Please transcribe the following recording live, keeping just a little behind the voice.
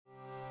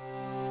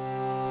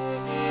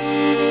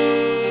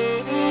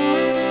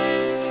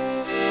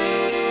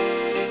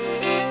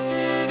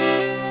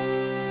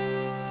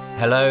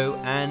Hello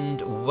and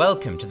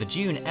welcome to the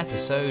June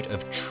episode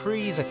of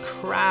Trees a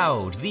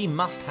Crowd, the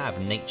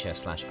must-have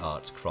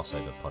nature/arts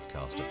crossover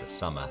podcast of the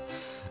summer.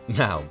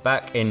 Now,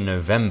 back in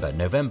November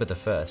the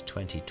 1st,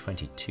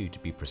 2022 to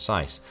be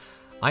precise,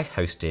 I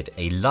hosted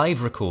a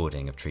live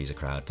recording of Trees a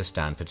Crowd for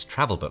Stanford's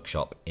Travel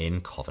Bookshop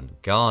in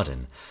Covent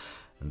Garden.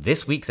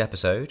 This week's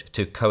episode,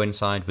 to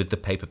coincide with the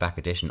paperback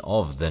edition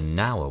of the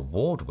now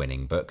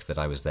award-winning book that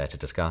I was there to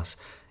discuss,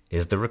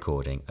 is the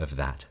recording of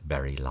that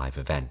very live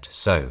event.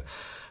 So,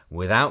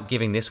 without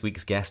giving this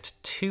week's guest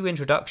two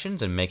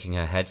introductions and making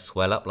her head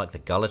swell up like the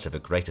gullet of a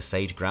greater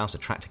sage grouse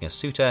attracting a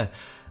suitor,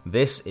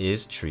 this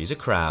is Trees a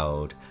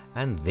Crowd,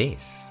 and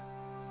this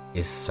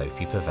is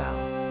Sophie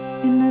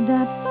Pavelle. In the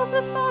depth of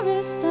the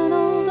forest, an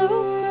old oak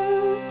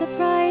grew, the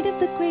pride of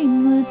the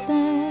greenwood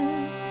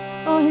there.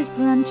 O'er his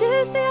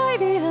branches the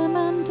ivy her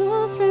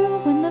mantle threw,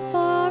 when the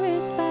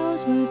forest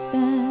boughs were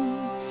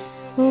bare.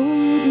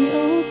 Oh, the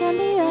oak and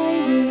the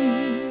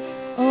ivy,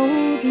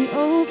 oh, the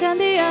oak and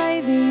the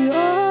ivy,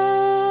 oh.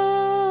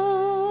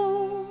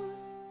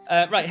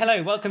 Right,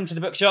 hello, welcome to the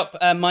bookshop.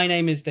 My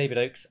name is David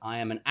Oakes. I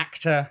am an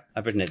actor,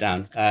 I've written it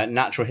down,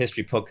 natural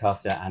history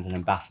podcaster and an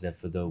ambassador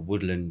for the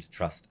Woodland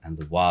Trust and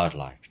the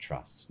Wildlife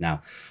Trust.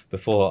 Now,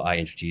 before I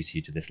introduce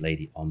you to this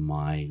lady on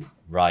my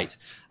right,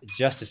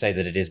 just to say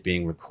that it is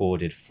being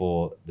recorded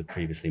for the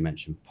previously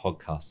mentioned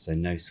podcast, so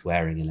no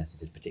swearing unless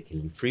it is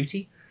particularly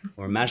fruity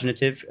or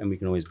imaginative, and we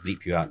can always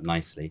bleep you out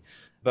nicely.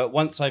 But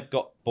once I've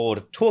got bored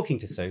of talking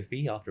to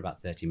Sophie, after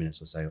about 30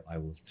 minutes or so, I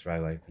will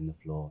throw open the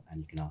floor and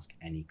you can ask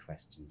any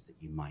questions that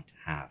you might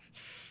have.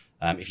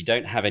 If you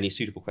don't have any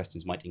suitable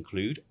questions, might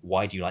include,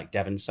 why do you like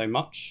Devon so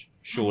much?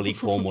 Surely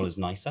Cornwall is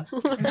nicer.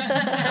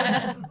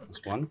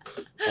 That's one.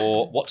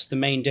 Or what's the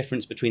main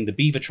difference between the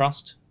Beaver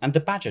Trust and the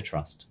Badger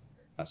Trust?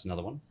 That's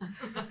another one.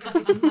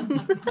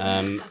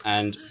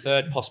 And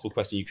third possible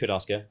question you could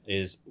ask her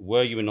is,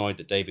 were you annoyed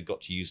that David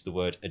got to use the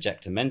word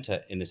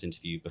ejectamenta in this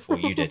interview before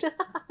you did?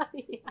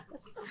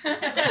 Yes.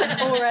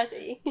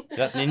 Already. So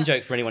that's an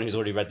in-joke for anyone who's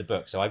already read the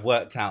book. So I've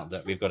worked out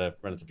that we've got a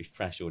relatively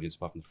fresh audience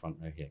apart from the front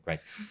row here. Great.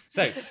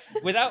 So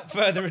without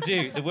further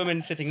ado, the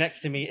woman sitting next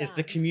to me is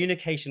the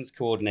communications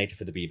coordinator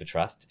for the Beaver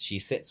Trust. She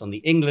sits on the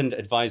England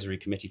Advisory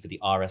Committee for the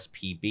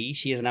RSPB.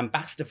 She is an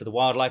ambassador for the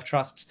Wildlife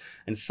Trusts.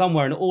 And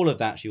somewhere in all of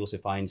that, she also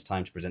finds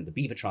time to present the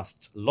Beaver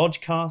Trust's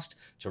Lodgecast,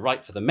 to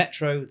write for the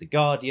Metro, the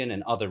Guardian,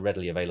 and other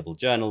readily available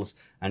journals,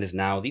 and is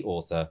now the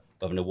author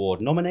of an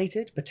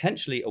award-nominated,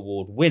 potentially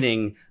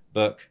award-winning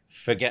book,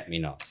 Forget Me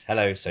Not.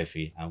 Hello,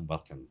 Sophie, and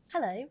welcome.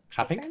 Hello.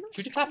 Clapping? Should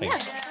we do clapping?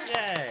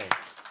 Yeah.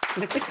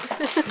 Yay!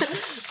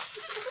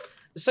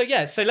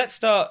 So let's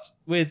start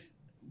with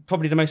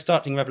probably the most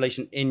startling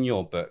revelation in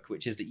your book,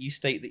 which is that you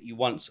state that you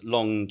once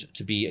longed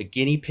to be a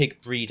guinea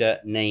pig breeder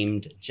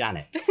named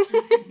Janet.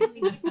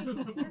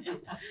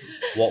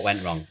 What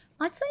went wrong?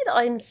 I'd say that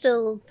I'm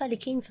still fairly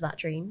keen for that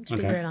dream, to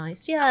be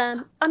realised.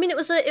 Yeah. I mean, it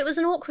was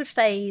an awkward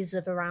phase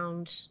of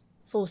around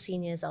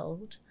 14 years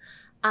old,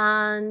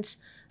 and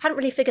hadn't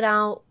really figured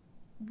out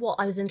what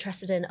I was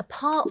interested in,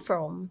 apart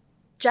from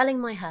gelling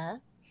my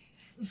hair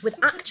with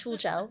actual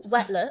gel,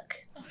 wet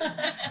look,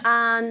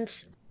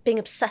 and being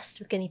obsessed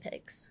with guinea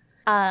pigs.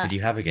 Did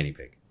you have a guinea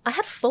pig? I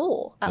had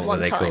 4 at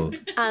one time,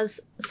 as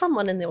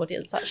someone in the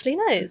audience actually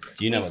knows.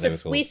 Do you know what they were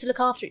called? We used to look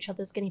after each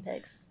other's guinea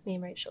pigs, me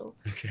and Rachel.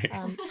 Okay.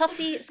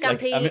 Tufty,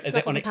 Scampy,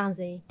 Snuffles and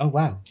Pansy. Oh,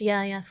 wow.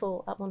 Yeah,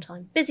 4 at one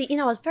time. Busy,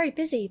 I was very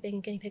busy being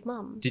a guinea pig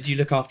mum. Did you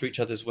look after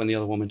each other's when the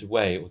other one went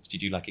away, or did you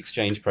do like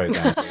exchange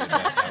programs where you work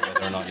out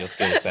whether or not your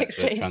skill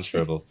sets were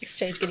transferable?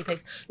 Exchange guinea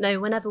pigs. No,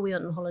 whenever we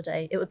went on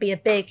holiday, it would be a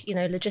big,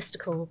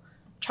 logistical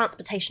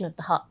transportation of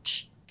the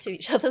hutch to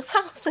each other's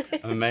houses.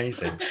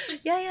 Amazing.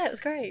 Yeah, it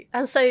was great.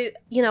 And so,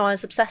 I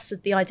was obsessed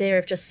with the idea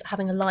of just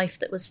having a life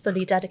that was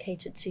fully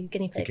dedicated to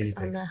guinea pigs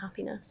and their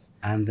happiness.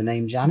 And the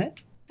name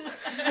Janet?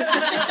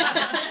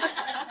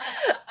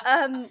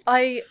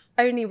 I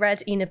only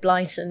read Enid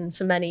Blyton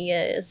for many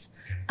years,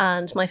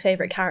 and my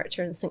favourite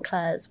character in St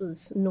Clair's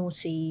was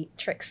naughty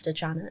trickster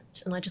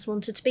Janet, and I just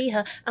wanted to be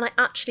her. And I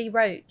actually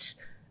wrote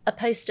a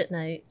post-it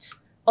note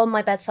on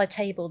my bedside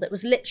table that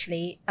was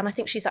literally, and I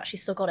think she's actually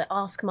still got it,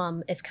 ask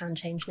mum if can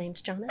change name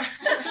to Janet.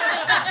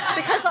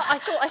 Because I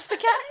thought I'd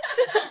forget.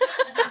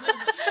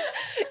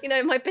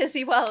 In my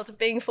busy world of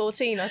being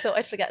 14, I thought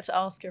I'd forget to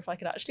ask her if I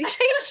could actually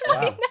change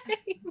my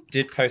name.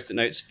 Did post-it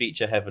notes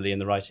feature heavily in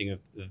the writing of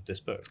this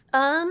book?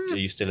 Are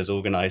you still as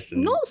organised?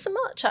 Not so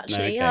much, actually.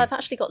 No, okay. Yeah, I've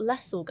actually got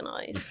less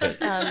organised.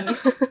 Well,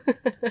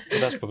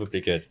 that's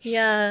probably good.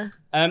 Yeah.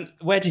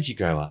 Where did you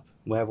grow up?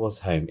 Where was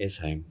home? Is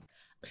home?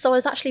 So I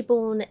was actually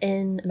born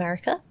in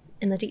America,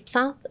 in the Deep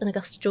South, in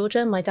Augusta,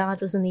 Georgia. My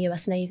dad was in the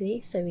US Navy,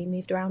 so we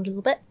moved around a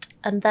little bit.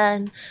 And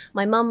then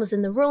my mum was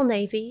in the Royal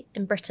Navy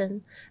in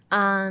Britain,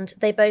 and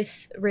they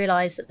both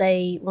realised that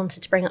they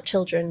wanted to bring up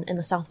children in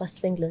the southwest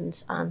of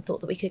England and thought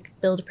that we could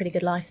build a pretty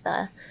good life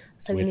there.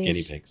 So with we moved,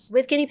 guinea pigs?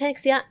 With guinea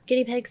pigs, yeah.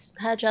 Guinea pigs,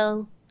 hair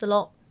gel, the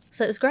lot.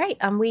 So it was great.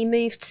 And we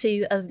moved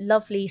to a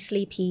lovely,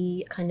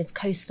 sleepy kind of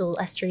coastal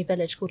estuary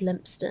village called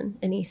Lympstone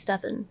in East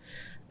Devon.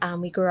 And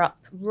we grew up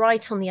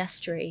right on the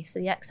estuary, so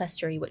the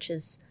ex-estuary, which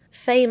is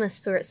famous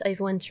for its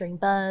overwintering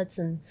birds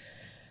and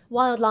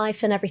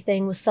wildlife and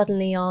everything, was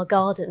suddenly our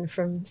garden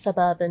from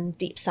suburban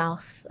deep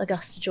south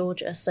Augusta,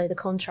 Georgia. So the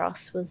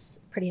contrast was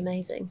pretty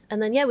amazing.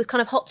 And then, we've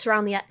kind of hopped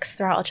around the X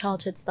throughout our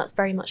childhood, so that's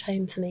very much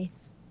home for me.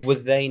 Were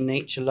they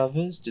nature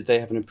lovers? Did they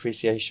have an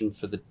appreciation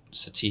for the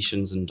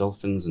cetaceans and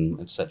dolphins and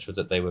etc.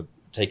 that they were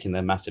taking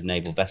their massive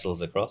naval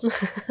vessels across?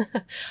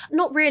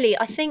 Not really.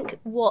 I think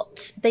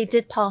what they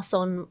did pass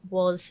on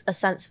was a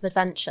sense of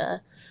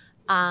adventure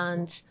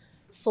and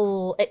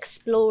for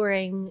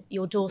exploring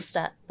your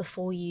doorstep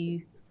before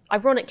you,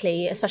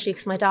 ironically, especially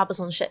because my dad was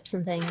on ships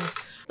and things,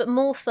 but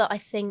more for, I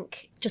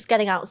think, just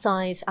getting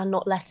outside and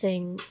not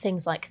letting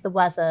things like the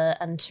weather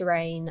and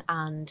terrain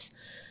and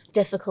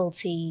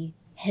difficulty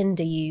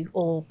hinder you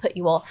or put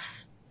you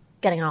off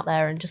getting out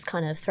there and just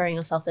kind of throwing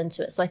yourself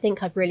into it. So I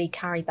think I've really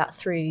carried that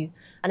through,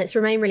 and it's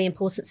remained really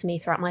important to me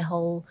throughout my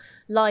whole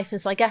life. And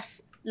so I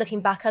guess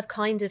looking back, I've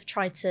kind of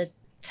tried to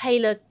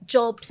tailor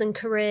jobs and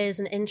careers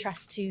and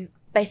interests to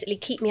basically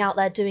keep me out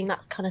there doing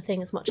that kind of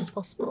thing as much as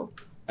possible.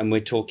 And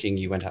we're talking,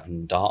 you went out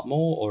in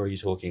Dartmoor, or are you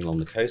talking along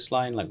the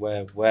coastline? Like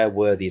where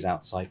were these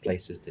outside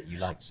places that you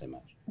liked so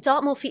much?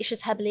 Dartmoor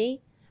features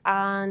heavily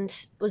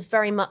and was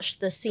very much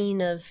the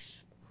scene of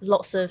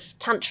lots of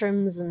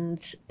tantrums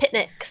and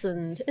picnics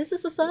and is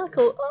this a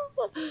circle?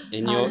 Oh.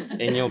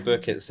 In your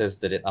book it says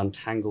that it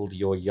untangled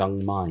your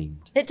young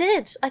mind. It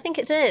did. I think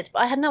it did.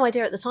 But I had no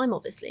idea at the time,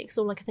 obviously, because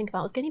all I could think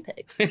about was guinea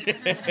pigs.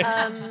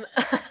 And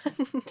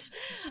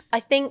I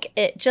think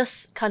it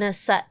just kind of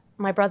set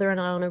my brother and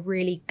I on a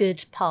really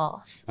good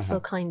path for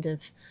kind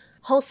of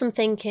wholesome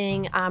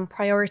thinking and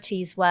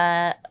priorities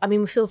where, I mean,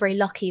 we feel very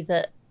lucky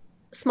that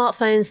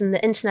smartphones and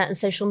the internet and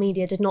social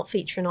media did not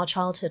feature in our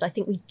childhood. I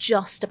think we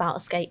just about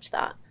escaped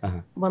that.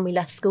 When we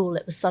left school,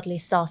 it was suddenly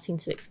starting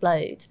to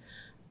explode.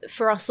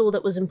 For us, all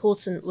that was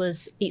important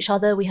was each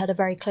other. We had a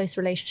very close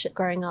relationship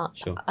growing up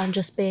and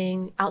just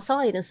being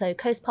outside. And so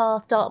Coast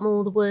Path,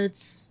 Dartmoor, the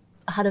woods,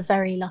 I had a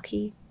very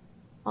lucky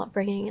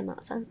upbringing in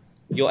that sense.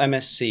 Your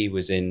MSc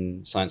was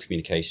in science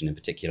communication, in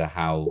particular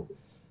how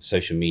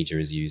social media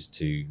is used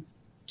to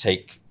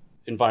take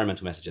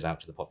environmental messages out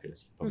to the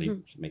populace. You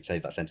probably may say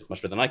that sentence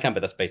much better than I can,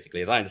 but that's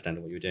basically, as I understand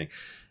it, what you were doing.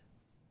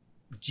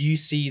 Do you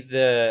see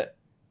the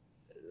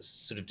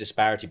sort of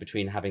disparity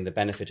between having the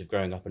benefit of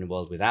growing up in a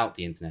world without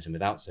the internet and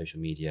without social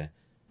media,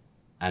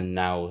 and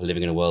now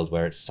living in a world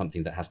where it's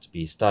something that has to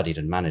be studied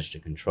and managed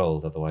and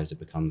controlled, otherwise it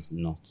becomes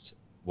not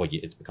what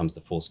it becomes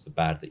the force for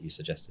bad that you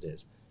suggest it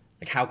is?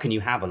 Like, how can you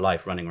have a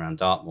life running around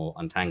Dartmoor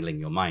untangling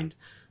your mind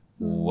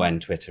when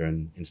Twitter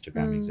and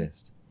Instagram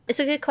exist? It's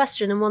a good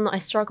question, and one that I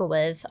struggle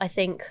with. I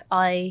think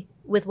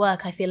with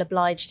work, I feel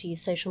obliged to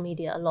use social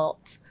media a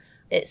lot.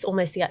 It's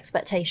almost the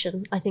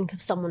expectation, I think,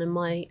 of someone in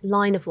my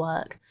line of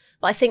work.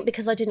 But I think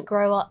because I didn't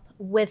grow up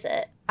with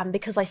it, and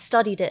because I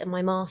studied it in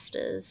my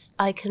master's,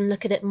 I can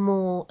look at it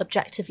more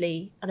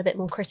objectively and a bit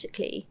more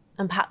critically,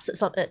 and perhaps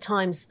at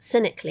times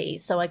cynically.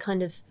 So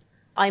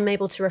I'm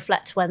able to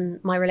reflect when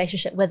my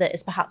relationship with it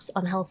is perhaps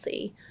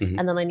unhealthy,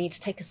 and then I need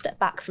to take a step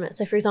back from it.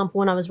 So, for example,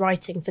 when I was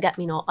writing Forget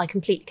Me Not, I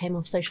completely came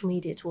off social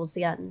media towards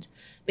the end,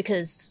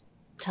 because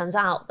it turns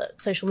out that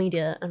social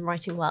media and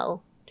writing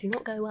well do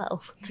not go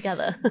well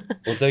together.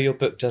 Although your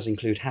book does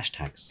include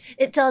hashtags.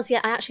 It does, yeah.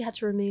 I actually had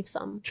to remove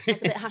some. I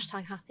was a bit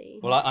hashtag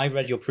happy. Well, I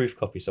read your proof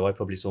copy, so I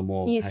probably saw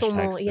more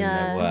hashtags than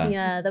there were.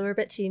 Yeah, there were a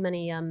bit too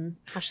many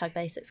hashtag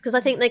basics, because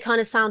I think they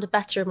kind of sounded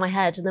better in my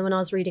head, and then when I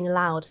was reading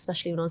aloud,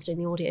 especially when I was doing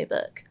the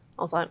audiobook,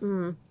 I was like,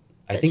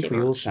 I think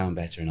we all sound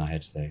better in our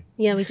heads, though.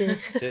 Yeah, we do.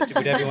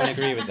 Would everyone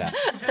agree with that?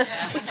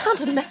 We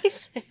sound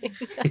amazing.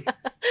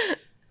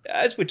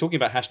 As we're talking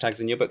about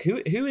hashtags in your book,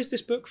 who is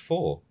this book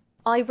for?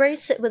 I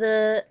wrote it with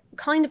a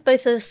kind of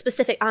both a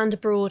specific and a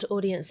broad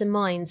audience in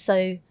mind.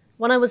 So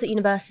when I was at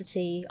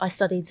university, I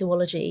studied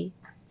zoology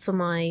for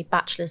my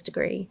bachelor's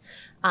degree.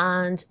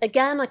 And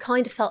again, I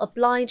kind of felt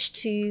obliged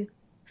to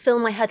fill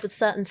my head with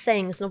certain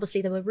things. And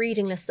obviously there were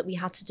reading lists that we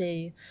had to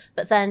do.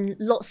 But then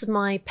lots of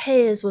my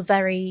peers were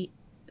very,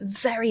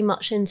 very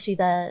much into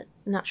their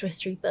natural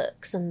history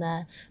books and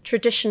their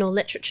traditional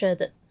literature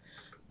that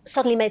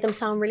suddenly made them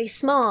sound really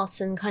smart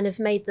and kind of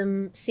made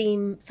them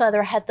seem further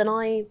ahead than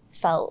I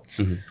felt.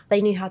 They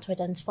knew how to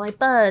identify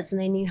birds,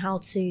 and they knew how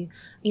to,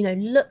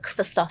 look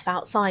for stuff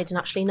outside and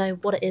actually know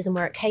what it is and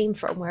where it came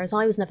from. Whereas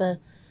I was never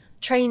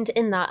trained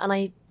in that,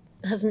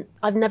 and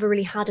I've never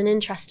really had an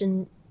interest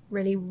in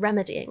really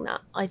remedying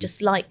that. I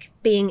just like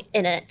being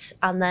in it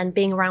and then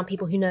being around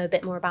people who know a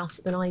bit more about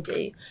it than I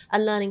do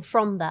and learning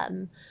from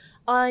them.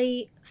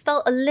 I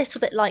felt a little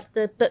bit like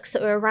the books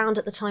that were around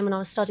at the time when I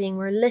was studying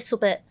were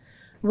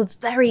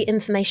very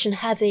information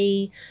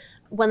heavy.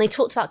 When they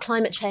talked about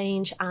climate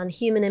change and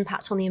human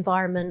impact on the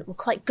environment, were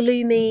quite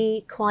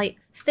gloomy, quite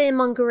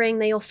fear-mongering.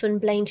 They often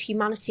blamed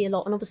humanity a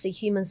lot, and obviously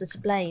humans are to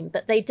blame,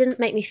 but they didn't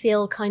make me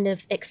feel kind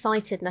of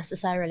excited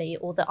necessarily,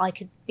 or that I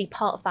could be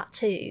part of that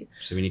too.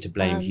 So we need to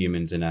blame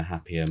humans in a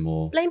happier,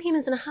 more... Blame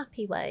humans in a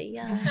happy way,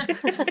 yeah.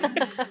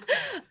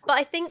 But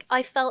I think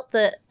I felt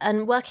that,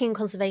 and working in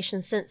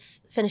conservation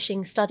since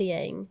finishing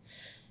studying,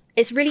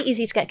 it's really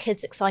easy to get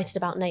kids excited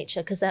about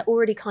nature because they're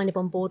already kind of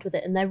on board with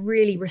it and they're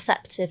really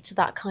receptive to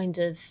that kind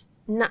of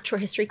natural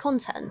history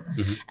content.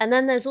 Mm-hmm. And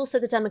then there's also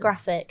the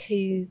demographic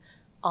who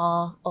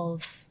are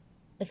of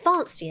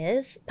advanced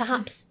years,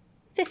 perhaps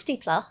 50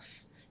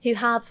 plus, who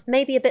have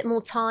maybe a bit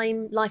more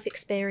time, life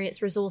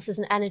experience, resources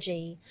and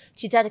energy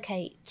to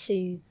dedicate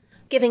to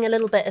giving a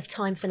little bit of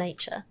time for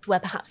nature where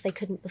perhaps they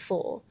couldn't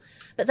before.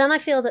 But then I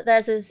feel that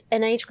there's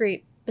an age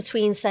group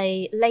between,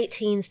 say, late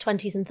teens,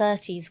 20s and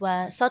 30s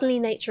where suddenly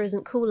nature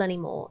isn't cool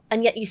anymore,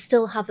 and yet you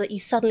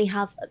suddenly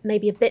have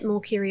maybe a bit more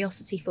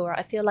curiosity for it.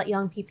 I feel like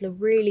young people are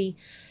really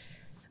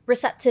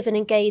receptive and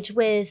engaged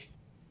with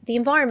the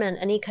environment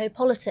and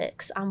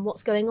eco-politics and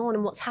what's going on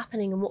and what's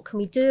happening and what can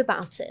we do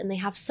about it. And they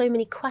have so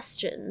many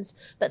questions,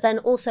 but then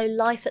also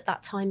life at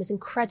that time is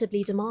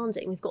incredibly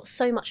demanding. We've got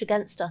so much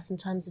against us in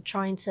terms of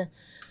trying to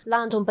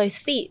land on both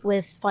feet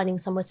with finding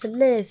somewhere to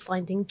live,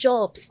 finding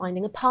jobs,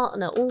 finding a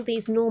partner, all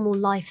these normal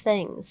life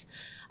things.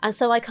 And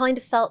so I kind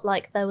of felt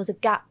like there was a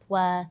gap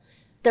where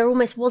there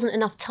almost wasn't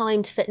enough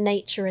time to fit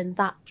nature in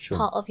that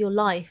part of your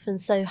life.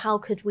 And so how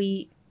could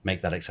we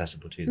make that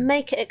accessible to them?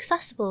 Make it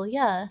accessible,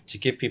 yeah. To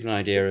give people an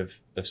idea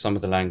of some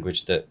of the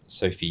language that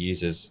Sophie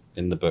uses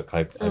in the book,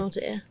 I've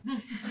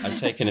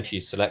taken a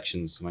few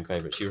selections of my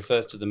favourites. She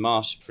refers to the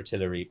marsh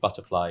fritillary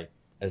butterfly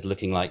as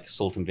looking like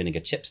salt and vinegar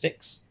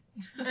chipsticks.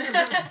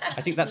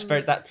 I think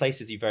that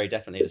places you very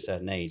definitely at a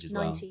certain age as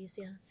well. 90s,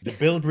 yeah. The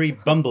bilberry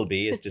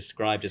bumblebee is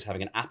described as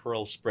having an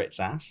Aperol spritz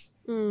ass.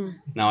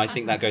 Now, I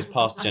think that goes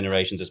past the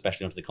generations,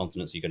 especially onto the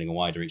continents. You're getting a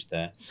wider reach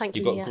there.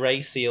 You've got grey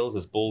seals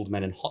as bald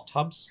men in hot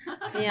tubs.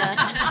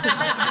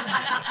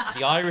 Yeah.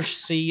 The Irish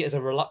Sea as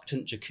a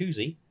reluctant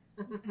jacuzzi.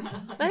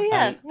 Oh,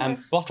 yeah. And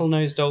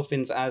bottlenose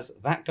dolphins as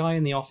that guy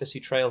in the office who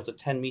trails a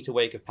 10-metre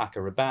wake of Paco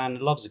Rabanne,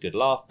 loves a good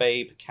laugh,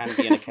 babe, can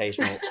be an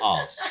occasional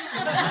arse.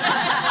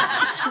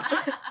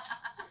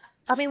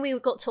 I mean, we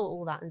got taught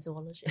all that in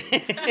zoology.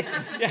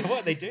 Yeah,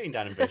 what are they doing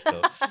down in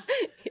Bristol?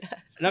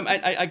 No,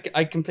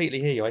 I completely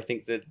hear you. I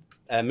think that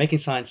making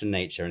science and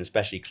nature, and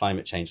especially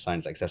climate change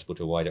science, accessible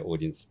to a wider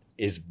audience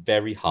is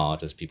very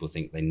hard as people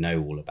think they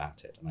know all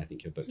about it. And I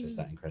think your book does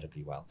that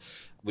incredibly well,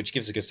 which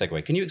gives a good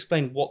segue. Can you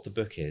explain what the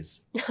book is?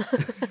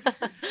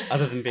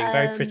 Other than being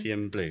very pretty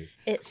and blue.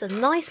 It's a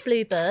nice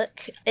blue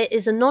book. It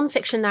is a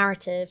non-fiction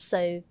narrative,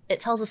 so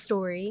it tells a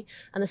story,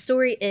 and the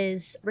story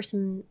is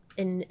written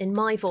in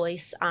my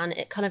voice, and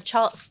it kind of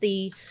charts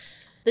the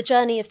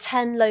journey of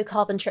 10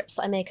 low-carbon trips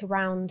that I make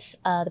around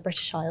the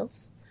British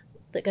Isles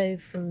that go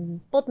from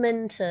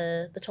Bodmin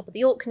to the top of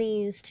the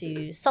Orkneys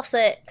to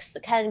Sussex, the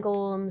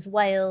Cairngorms,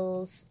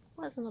 Wales.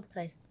 Where's another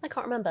place? I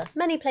can't remember.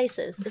 Many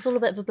places. It's all a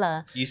bit of a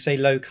blur. You say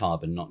low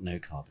carbon, not no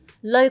carbon.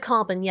 Low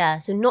carbon, yeah.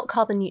 So not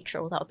carbon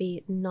neutral. That would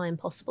be nigh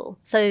impossible.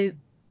 So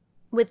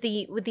with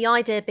the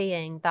idea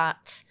being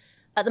that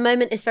at the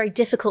moment, it's very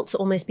difficult to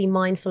almost be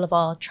mindful of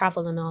our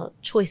travel and our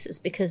choices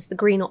because the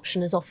green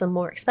option is often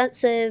more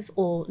expensive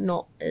or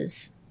not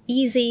as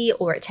easy,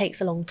 or it takes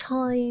a long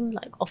time.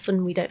 Like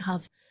often we don't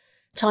have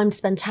time to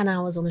spend 10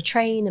 hours on a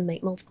train and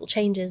make multiple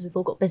changes. We've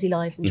all got busy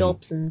lives and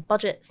jobs and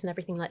budgets and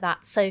everything like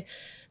that. So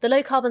the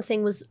low carbon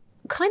thing was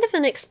kind of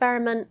an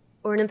experiment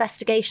or an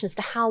investigation as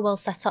to how well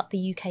set up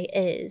the UK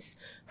is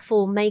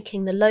for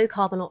making the low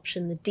carbon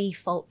option the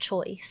default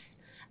choice,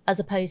 as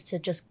opposed to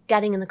just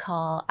getting in the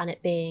car and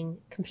it being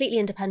completely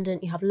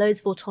independent. You have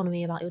loads of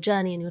autonomy about your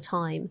journey and your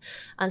time.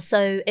 And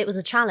so it was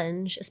a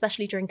challenge,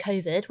 especially during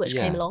COVID, which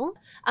came along.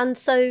 And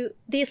so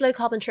these low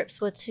carbon trips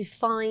were to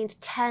find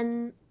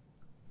 10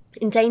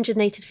 endangered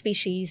native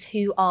species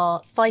who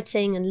are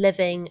fighting and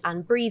living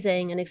and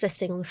breathing and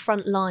existing on the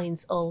front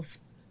lines of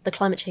the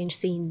climate change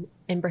scene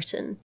in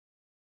Britain.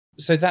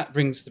 So that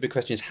brings the big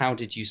question is, how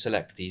did you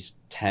select these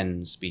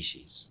 10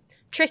 species?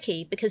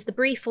 Tricky, because the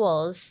brief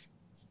was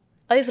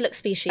overlooked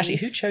species. Actually,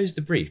 who chose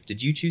the brief?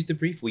 Did you choose the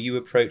brief? Were you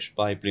approached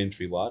by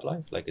Bloomsbury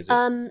Wildlife? Like, is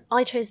it?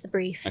 I chose the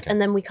brief,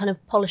 and then we kind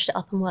of polished it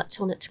up and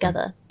worked on it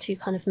together to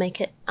kind of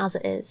make it as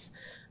it is.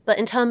 But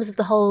in terms of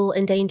the whole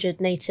endangered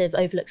native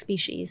overlooked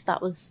species,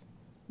 that was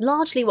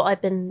largely what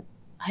I've been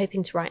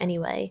hoping to write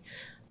anyway.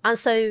 And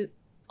so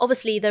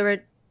obviously there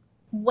are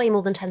way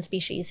more than 10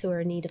 species who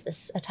are in need of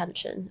this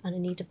attention and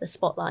in need of this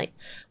spotlight.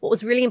 What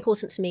was really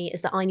important to me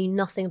is that I knew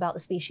nothing about the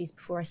species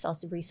before I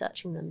started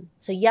researching them.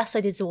 So yes,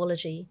 I did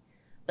zoology,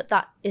 but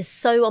that is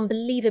so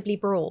unbelievably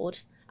broad.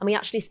 And we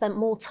actually spent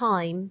more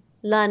time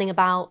learning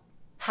about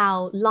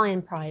how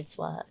lion prides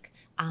work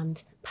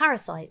and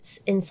parasites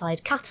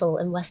inside cattle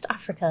in West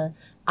Africa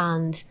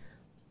and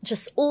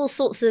just all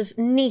sorts of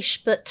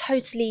niche but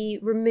totally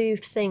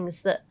removed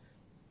things that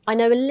I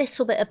know a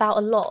little bit about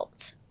a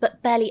lot,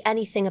 but barely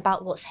anything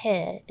about what's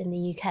here in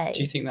the UK.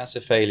 Do you think that's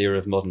a failure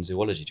of modern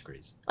zoology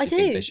degrees? I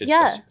do,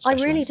 yeah, I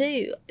really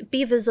do.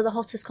 Beavers are the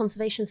hottest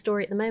conservation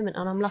story at the moment,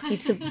 and I'm lucky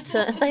to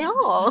they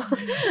are.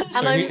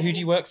 And so who do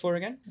you work for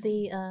again?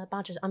 The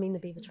badgers, I mean the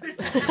beaver trust.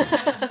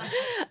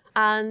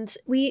 And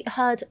we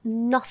heard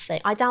nothing.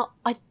 I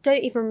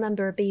don't even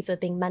remember a beaver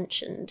being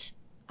mentioned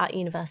at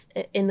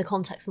university in the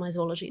context of my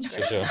zoology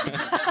degree. For sure.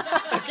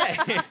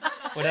 Okay.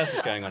 What else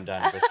is going on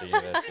down at Bristol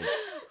University?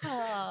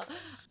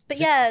 But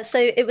yeah, so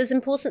it was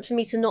important for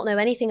me to not know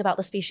anything about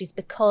the species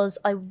because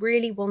I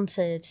really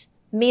wanted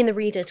me and the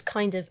reader to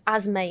kind of,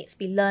 as mates,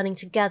 be learning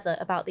together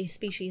about these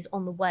species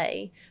on the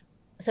way.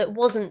 So it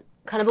wasn't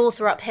kind of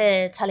author up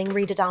here telling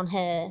reader down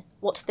here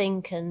what to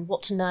think and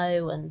what to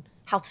know and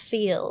how to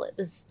feel. It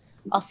was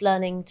us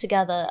learning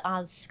together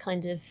as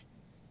kind of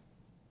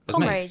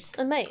comrades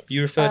and mates.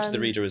 You referred to the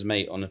reader as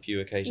mate on a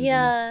few occasions.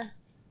 Yeah.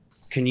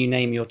 Can you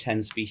name your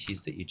 10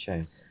 species that you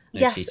chose? No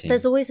yes, cheating.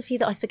 There's always a few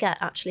that I forget,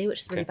 actually, which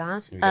is really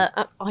bad,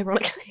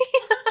 ironically.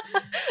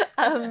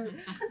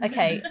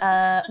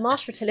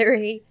 Marsh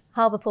fritillary,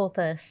 harbour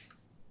porpoise.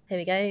 Here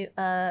we go.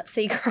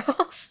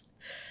 Seagrass,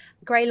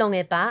 grey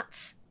long-eared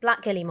bat,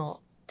 black guillemot,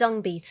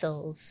 dung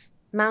beetles,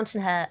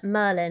 mountain hare,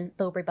 merlin,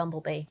 bilberry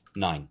bumblebee.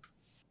 9.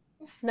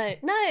 No.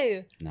 9.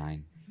 No,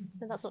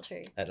 that's not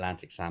true.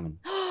 Atlantic salmon.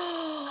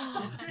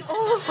 Oh,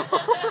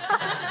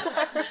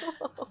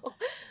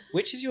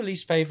 Which is your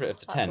least favourite of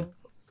the 10?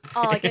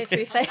 I go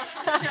through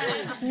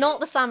not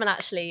the salmon,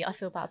 actually. I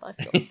feel bad that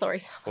I forgot. Sorry,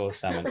 salmon. Poor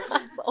salmon.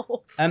 That's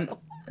awful.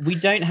 We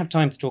don't have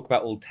time to talk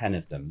about all 10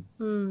 of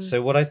them.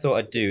 So what I thought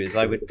I'd do is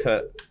I would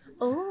put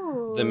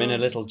them in a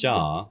little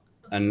jar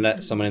and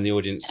let someone in the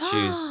audience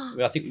choose.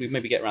 I think we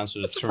maybe get around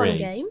sort of That's 3. a fun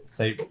game.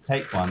 So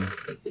take one.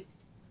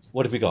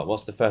 What have we got?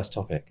 What's the first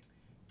topic?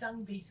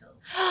 Dung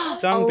beetles.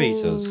 Dung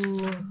beetles.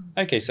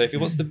 Okay, Sophie,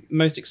 what's the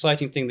most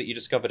exciting thing that you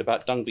discovered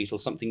about dung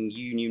beetles? Something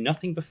you knew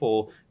nothing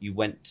before you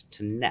went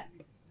to NEP.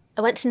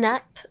 I went to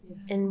NEP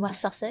in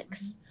West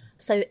Sussex.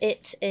 So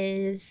it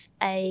is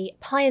a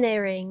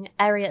pioneering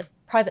area of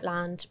private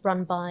land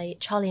run by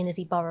Charlie and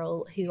Izzy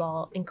Burrell, who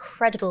are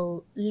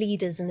incredible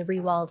leaders in the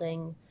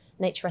rewilding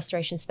nature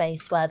restoration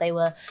space, where they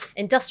were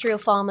industrial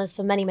farmers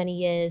for many, many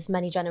years,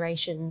 many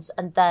generations,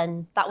 and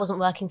then that wasn't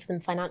working for them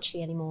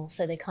financially anymore.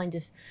 So they kind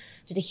of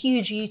did a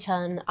huge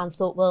U-turn and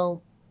thought,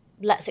 well,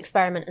 let's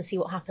experiment and see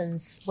what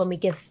happens when we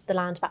give the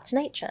land back to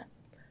nature.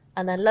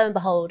 And then lo and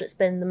behold, it's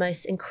been the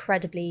most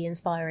incredibly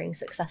inspiring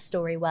success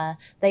story where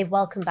they've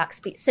welcomed back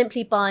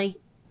simply by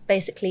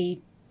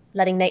basically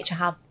letting nature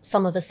have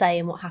some of a say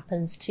in what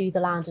happens to the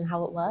land and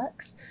how it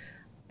works.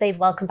 They've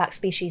welcomed back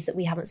species that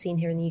we haven't seen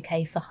here in the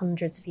UK for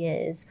hundreds of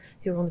years,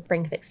 who are on the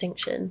brink of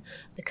extinction.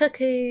 The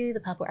cuckoo, the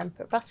purple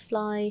emperor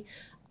butterfly.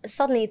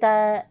 Suddenly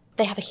they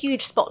have a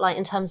huge spotlight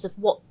in terms of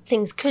what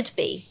things could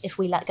be if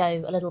we let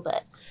go a little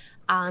bit.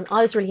 And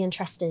I was really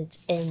interested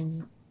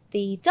in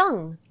the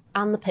dung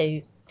and the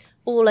poo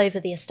all over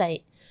the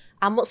estate.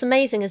 And what's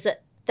amazing is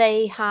that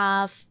they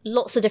have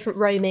lots of different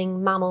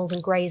roaming mammals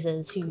and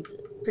grazers who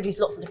produce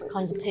lots of different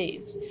kinds of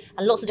poo.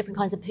 And lots of different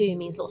kinds of poo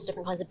means lots of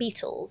different kinds of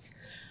beetles.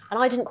 And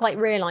I didn't quite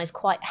realise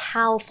quite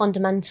how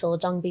fundamental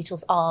dung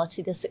beetles are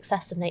to the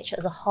success of nature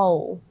as a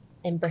whole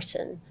in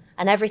Britain.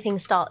 And they're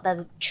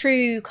the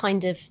true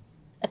kind of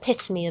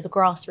epitome of a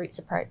grassroots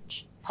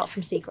approach, apart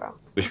from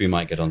seagrass. Which we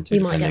might get onto,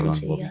 depending on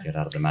what we get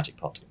out of the magic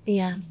pot.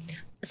 Yeah.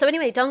 So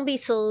anyway, dung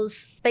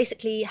beetles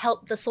basically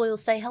help the soil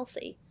stay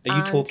healthy. Are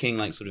you talking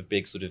like sort of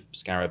big, sort of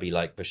scaraby,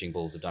 like pushing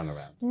balls of dung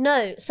around?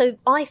 No. So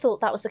I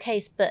thought that was the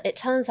case, but it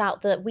turns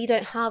out that we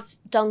don't have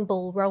dung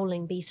ball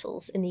rolling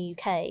beetles in the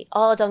UK.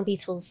 Our dung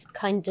beetles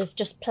kind of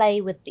just play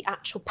with the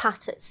actual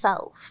pat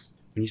itself.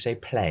 When you say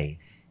play?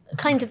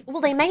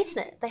 They mate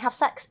in it. They have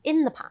sex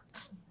in the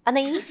pat and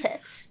they eat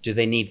it. Do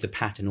they need the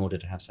pat in order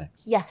to have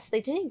sex? Yes,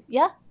 they do.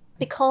 Yeah.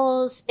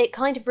 Because it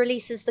kind of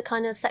releases the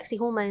kind of sexy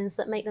hormones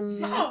that make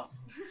them...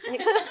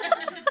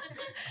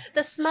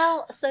 The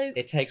smell, so...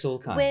 It takes all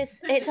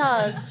kinds. It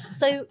does.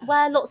 So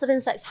where lots of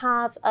insects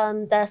have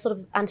their sort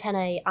of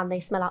antennae and they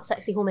smell out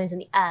sexy hormones in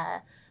the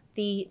air,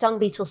 the dung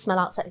beetles smell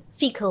out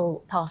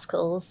fecal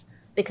particles,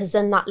 because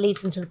then that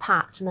leads them to the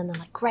pat, and then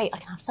they're like, great, I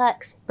can have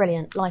sex.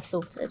 Brilliant, life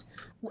sorted.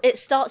 It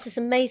starts this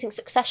amazing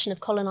succession of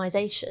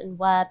colonisation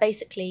where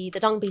basically the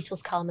dung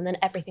beetles come and then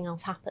everything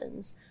else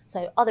happens.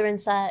 So other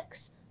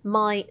insects,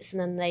 mites,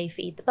 and then they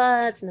feed the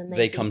birds, and then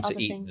they come to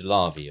eat things. The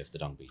larvae of the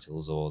dung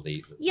beetles, or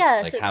the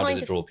so how does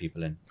it draw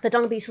people in? The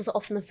dung beetles are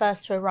often the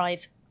first to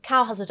arrive.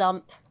 Cow has a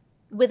dump.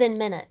 Within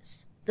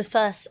minutes, the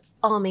first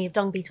army of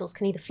dung beetles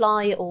can either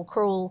fly or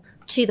crawl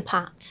to the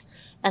pat,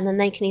 and then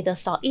they can either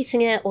start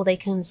eating it or they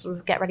can sort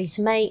of get ready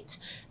to mate.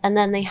 And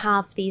then they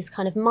have these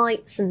kind of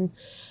mites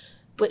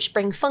which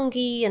bring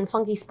fungi and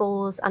fungi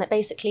spores, and it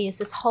basically is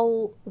this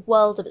whole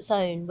world of its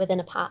own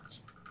within a pat.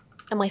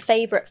 And my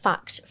favourite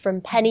fact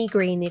from Penny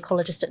Green, the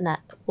ecologist at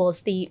NEP,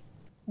 was the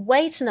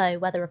way to know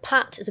whether a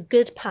pat is a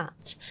good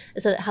pat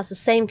is that it has the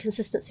same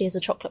consistency as a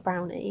chocolate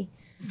brownie.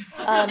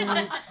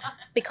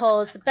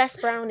 Because the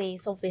best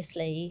brownies,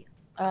 obviously,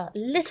 are a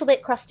little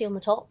bit crusty on the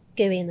top,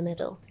 gooey in the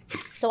middle.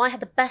 So I had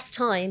the best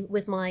time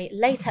with my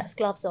latex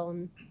gloves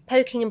on,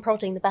 poking and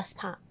prodding the best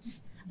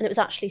pats. And it was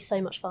actually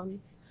so much fun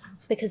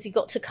because you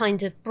got to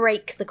kind of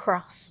break the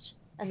crust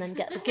and then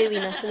get the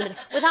gooiness in the middle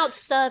without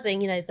disturbing,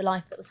 the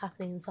life that was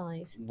happening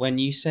inside. When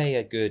you say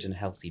a good and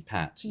healthy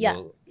pat,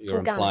 Yeah, you're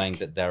implying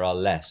that there are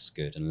less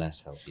good and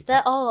less healthy pats.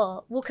 There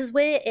are. Well, because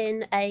we're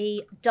in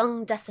a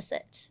dung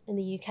deficit in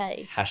the UK.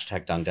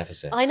 Hashtag dung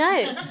deficit. I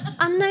know.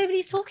 And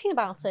nobody's talking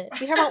about it.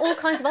 We hear about all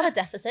kinds of other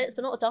deficits,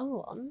 but not a dung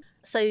one.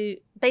 So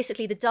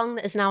basically the dung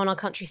that is now in our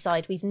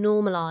countryside, we've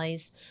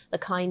normalised the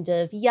kind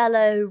of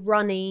yellow,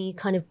 runny,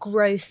 kind of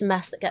gross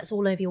mess that gets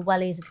all over your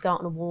wellies if you go out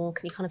on a walk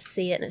and you kind of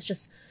see it and it's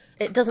just,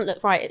 it doesn't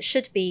look right. It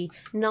should be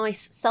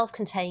nice,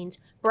 self-contained,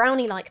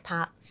 brownie-like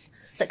pats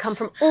that come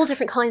from all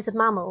different kinds of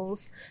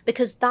mammals,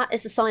 because that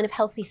is a sign of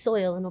healthy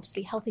soil, and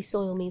obviously healthy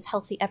soil means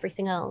healthy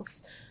everything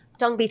else.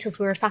 Dung beetles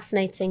were a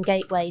fascinating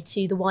gateway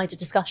to the wider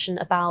discussion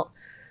about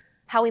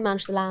how we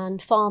manage the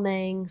land,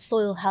 farming,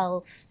 soil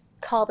health,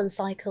 carbon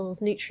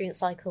cycles, nutrient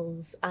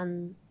cycles,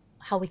 and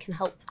how we can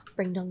help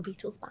bring dung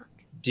beetles back.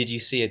 Did you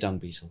see a dung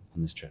beetle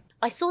on this trip?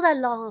 I saw their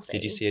larvae.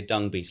 Did you see a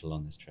dung beetle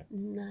on this trip?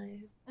 No.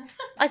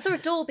 I saw a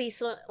door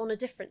beetle on a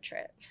different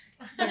trip.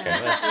 Yeah. Okay,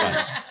 well, that's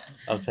fine.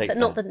 I'll take but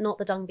that. not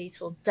the dung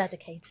beetle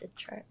dedicated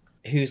trip.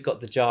 Who's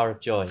got the jar of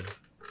joy?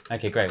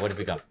 Okay, great. What have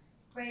we got?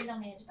 Grey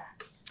long-eared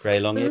bat. Grey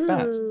long-eared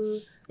bat.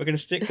 Ooh. We're going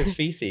to stick with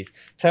Faeces.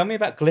 Tell me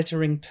about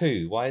glittering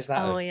poo. Why is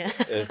that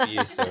of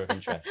use or of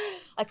interest?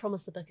 I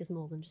promise the book is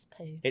more than just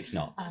poo. It's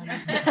not.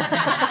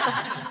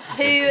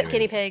 Poo,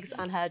 guinea pigs,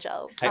 and hair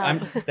gel.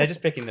 They're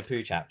just picking the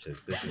poo chapters.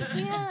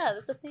 Yeah,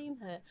 there's a theme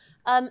here.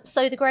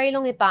 So the grey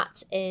long-eared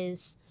bat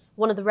is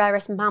one of the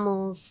rarest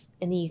mammals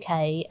in the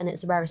UK, and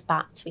it's the rarest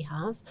bat we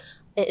have.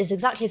 It is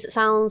exactly as it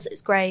sounds.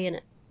 It's grey and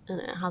it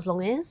has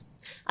long ears,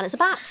 and it's a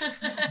bat.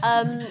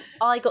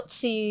 I got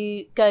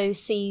to go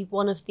see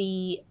one of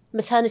the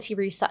maternity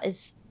roosts that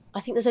is,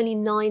 I think there's only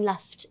 9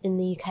 left in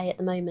the UK at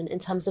the moment in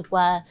terms of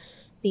where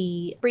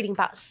the breeding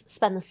bats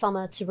spend the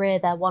summer to rear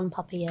their one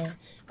pup a year,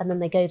 and then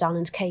they go down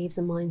into caves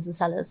and mines and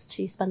cellars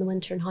to spend the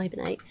winter and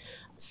hibernate.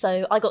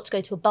 So I got to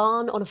go to a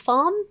barn on a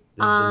farm.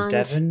 This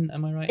is in Devon,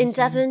 am I right? In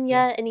Devon,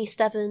 yeah, in East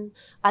Devon.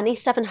 And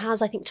East Devon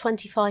has, I think,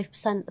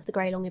 25% of the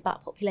grey long-eared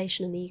bat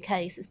population in the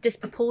UK, so it's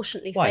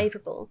disproportionately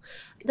favourable.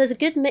 There's a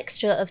good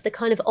mixture of the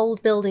kind of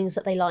old buildings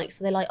that they like.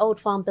 So they like old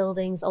farm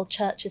buildings, old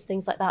churches,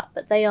 things like that.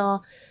 But they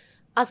are,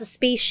 as a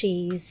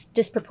species,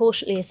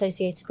 disproportionately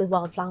associated with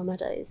wildflower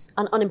meadows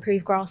and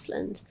unimproved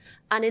grassland.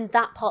 And in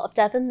that part of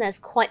Devon, there's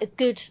quite a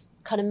good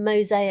kind of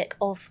mosaic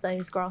of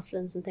those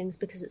grasslands and things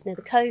because it's near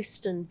the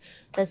coast, and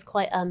there's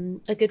quite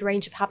a good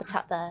range of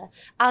habitat there.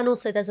 And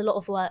also there's a lot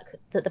of work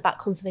that the Bat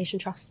Conservation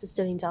Trust is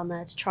doing down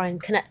there to try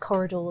and connect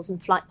corridors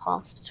and flight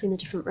paths between the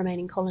different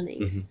remaining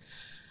colonies. Mm-hmm.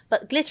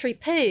 But glittery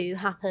poo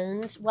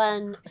happened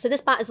when... So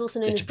this bat is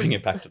also known as... To bring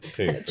it back to the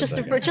poo. just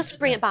to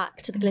bring it back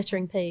to the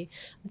glittering poo.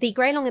 The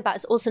grey long-eared bat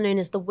is also known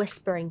as the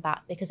whispering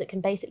bat because it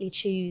can basically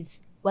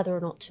choose whether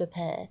or not to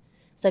appear.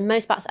 So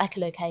most bats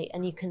echolocate,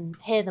 and you can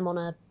hear them on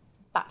a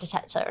bat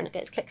detector and it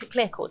goes click, click,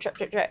 click, or drip,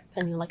 drip, drip,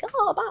 and you're like,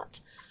 oh, a bat.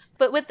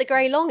 But with the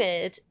grey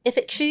long-eared, if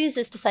it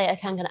chooses to say,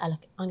 okay, I'm going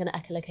to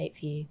echolocate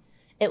for you,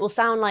 it will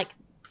sound like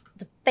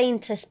the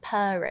faintest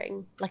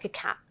purring, like a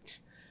cat.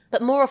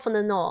 But more often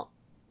than not,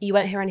 you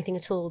won't hear anything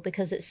at all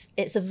because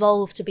it's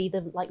evolved to be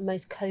the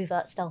most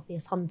covert,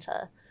 stealthiest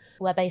hunter,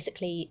 where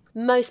basically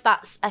most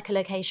bats'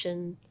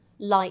 echolocation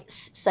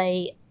lights,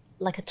 say,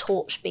 like a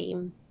torch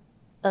beam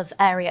of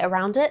area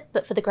around it,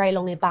 but for the grey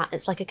long-eared bat,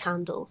 it's like a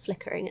candle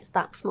flickering. It's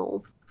that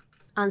small.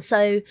 And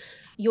so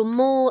you're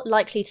more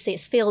likely to see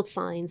its field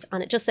signs.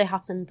 And it just so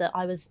happened that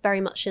I was very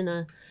much in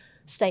a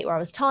state where I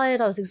was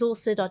tired, I was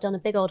exhausted, I'd done a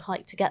big old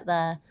hike to get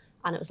there,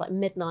 and it was like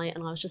midnight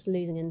and I was just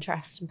losing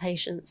interest and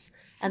patience.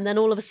 And then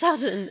all of a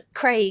sudden,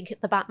 Craig,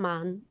 the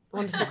Batman,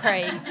 wonderful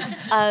Craig,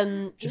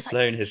 just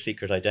blown his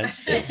secret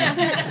identity.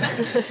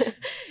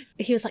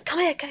 He was like, come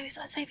here, go,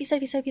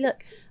 Sophie,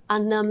 look.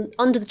 And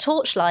under the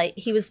torchlight,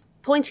 he was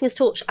pointing his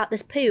torch at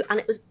this poo, and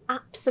it was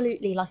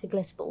absolutely like a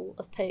glitter ball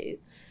of poo.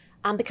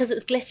 And because it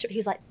was glittery, he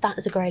was like, that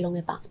is a grey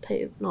long-eared bat's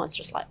poo. And I was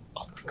just like,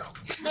 oh my God.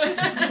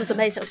 This was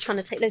amazing. I was trying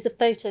to take loads of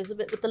photos of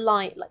it with the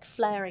light like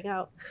flaring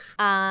out.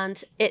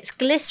 And it's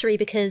glittery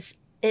because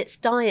its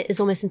diet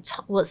is almost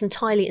it's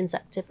entirely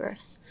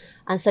insectivorous.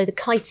 And so the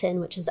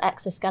chitin, which is the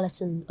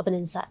exoskeleton of an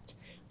insect,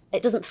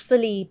 it doesn't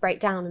fully break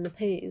down in the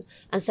poo.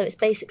 And so it's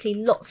basically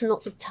lots and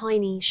lots of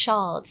tiny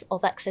shards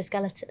of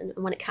exoskeleton.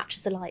 And when it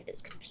catches the light,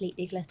 it's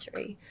completely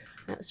glittery.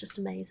 And it was just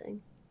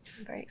amazing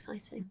and very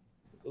exciting.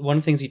 One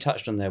of the things you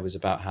touched on there was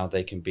about how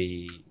they can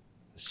be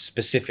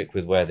specific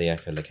with where they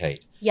echolocate.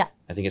 Yeah.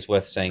 I think it's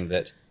worth saying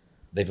that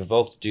they've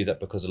evolved to do that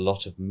because a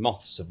lot of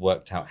moths have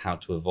worked out how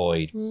to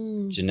avoid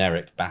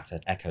generic bat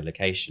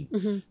echolocation.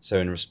 Mm-hmm. So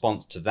in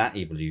response to that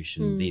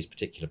evolution, these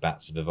particular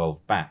bats have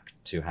evolved back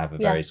to have a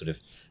very sort of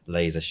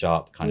laser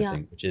sharp kind of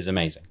thing, which is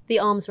amazing. The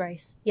arms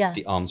race,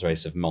 The arms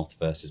race of moth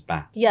versus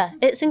bat. Yeah,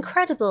 it's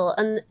incredible.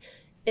 And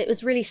it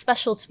was really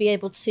special to be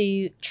able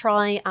to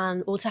try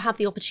or to have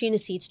the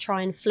opportunity to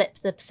try and flip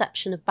the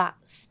perception of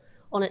bats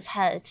on its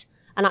head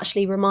and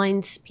actually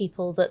remind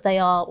people that they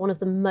are one of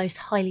the most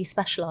highly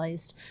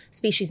specialised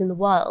species in the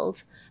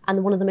world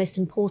and one of the most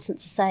important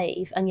to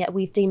save. And yet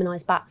we've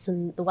demonised bats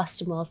in the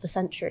Western world for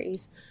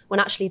centuries, when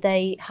actually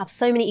they have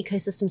so many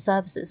ecosystem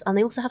services, and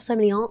they also have so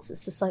many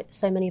answers to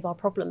so many of our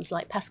problems,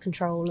 like pest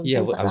control and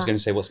things like that. I was going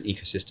to say, what's an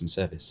ecosystem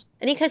service?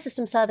 An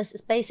ecosystem service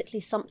is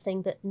basically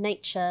something that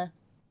nature,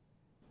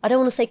 I don't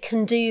want to say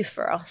can do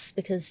for us,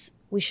 because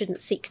we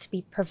shouldn't seek to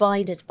be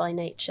provided by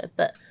nature,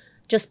 but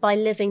just by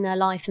living their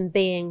life and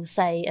being,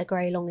 say, a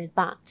grey long-eared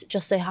bat, it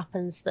just so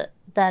happens that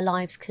their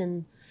lives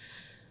can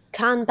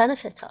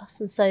benefit us.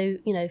 And so,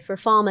 you know, for a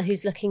farmer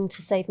who's looking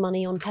to save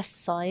money on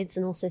pesticides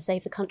and also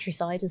save the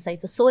countryside and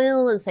save the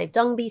soil and save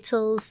dung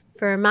beetles,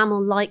 for a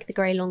mammal like the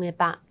grey long-eared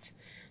bat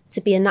to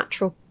be a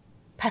natural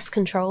pest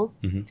control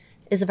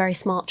is a very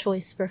smart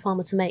choice for a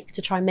farmer to make,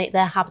 to try and make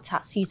their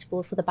habitat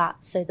suitable for the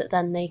bats, so that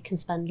then they can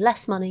spend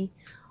less money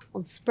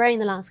on spraying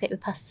the landscape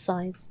with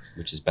pesticides.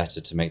 Which is better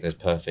to make those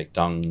perfect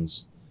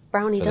dungs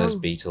brownie for dung. Those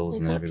beetles,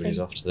 Exactly. And everybody's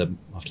off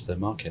to the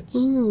markets.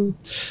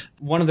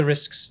 One of the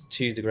risks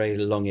to the grey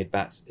long-eared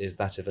bats is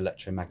that of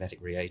electromagnetic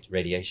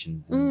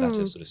radiation, and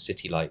that of sort of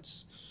city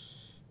lights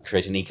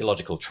create an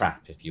ecological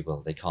trap, if you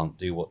will. They can't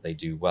do what they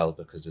do well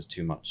because there's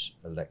too much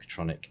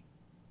electronic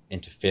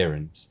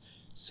interference.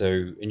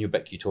 So in your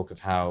book you talk of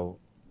how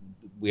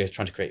we are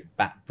trying to create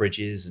bat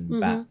bridges and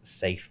bat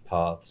safe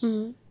paths.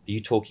 Are you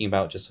talking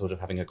about just sort of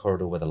having a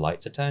corridor where the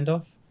lights are turned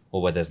off,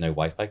 or where there's no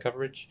Wi-Fi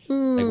coverage?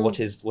 Like what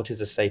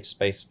is a safe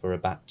space for a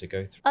bat to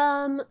go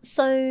through?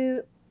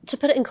 So to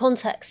put it in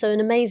context, so an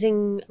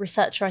amazing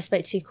researcher I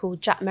spoke to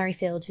called Jack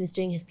Merrifield, who's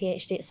doing his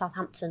PhD at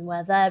Southampton,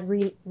 where they're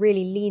really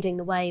leading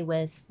the way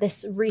with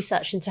this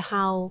research into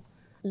how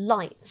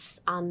lights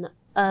and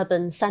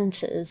urban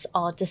centres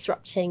are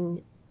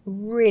disrupting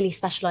really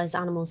specialised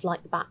animals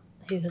like the bat,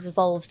 who have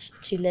evolved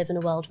to live in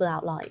a world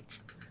without light.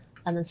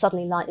 And then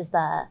suddenly light is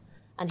there.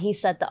 And he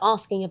said that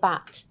asking a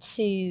bat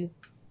to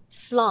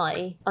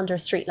fly under a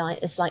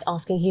streetlight is like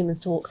asking humans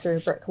to walk through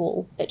a brick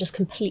wall. It just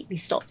completely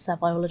stops their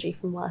biology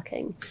from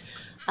working.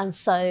 And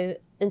so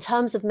in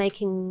terms of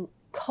making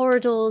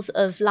corridors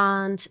of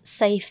land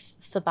safe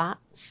for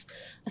bats,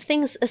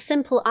 things as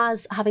simple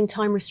as having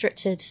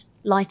time-restricted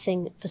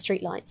lighting for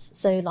streetlights.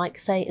 So like,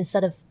 say,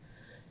 instead of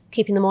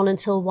keeping them on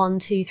until 1,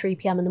 2, 3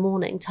 p.m. in the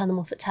morning, turn them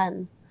off at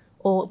 10.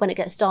 Or when it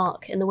gets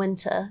dark in the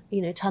winter,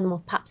 you know, turn them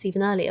off perhaps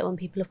even earlier when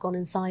people have gone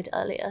inside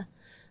earlier.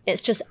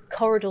 It's just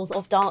corridors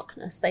of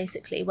darkness,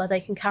 basically, where they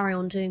can carry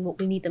on doing what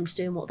we need them to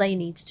do and what they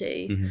need to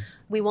do.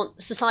 We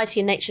want society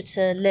and nature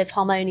to live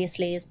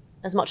harmoniously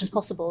as much as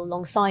possible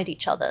alongside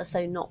each other,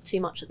 so not too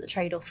much at the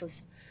trade-off of,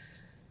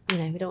 you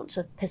know, we don't want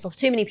to piss off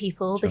too many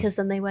people, because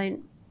then they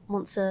won't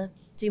want to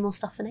do more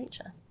stuff for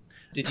nature.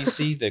 Did you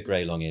see the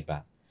grey long-eared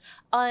bat?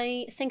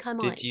 I think I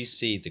might. Did you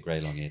see the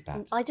grey long-eared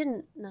bat? I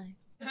didn't, no.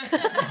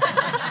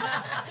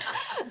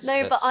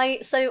 No, but I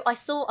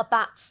saw a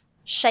bat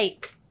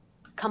shape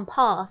come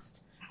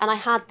past, and I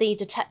had the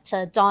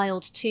detector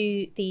dialed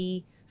to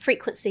the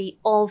frequency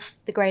of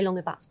the grey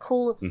long-eared bat's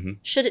call,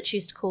 should it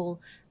choose to call,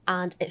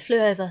 and it flew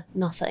over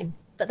nothing.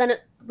 But then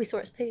we saw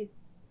its poo.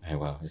 Oh,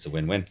 well, it's a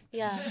win-win.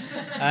 Yeah.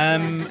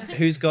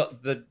 Who's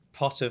got the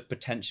pot of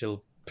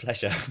potential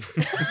pleasure?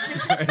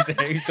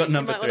 Who's got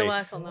number 3? You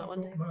might want to work on that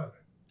one day.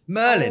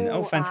 Merlin.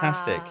 Oh,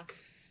 fantastic.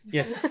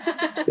 Yes.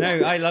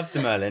 No, I love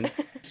the Merlin.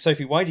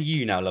 Sophie, why do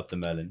you now love the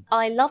Merlin?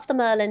 I love the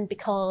Merlin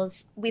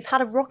because we've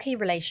had a rocky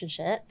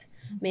relationship,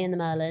 me and the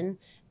Merlin.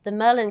 The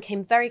Merlin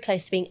came very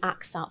close to being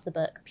axed out of the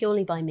book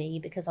purely by me,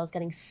 because I was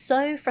getting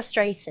so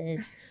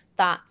frustrated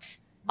that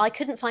I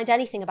couldn't find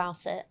anything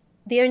about it.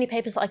 The only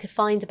papers that I could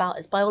find about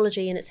its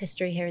biology and its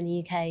history here in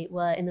the UK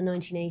were in the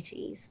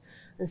 1980s.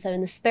 And so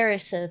in the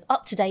spirit of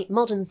up-to-date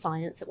modern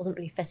science, it wasn't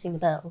really fitting the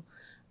bill.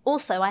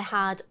 Also, I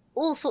had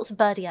all sorts of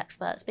birdie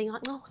experts being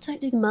like, oh, don't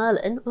do the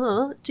Merlin,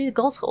 do the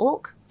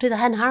goshawk, do the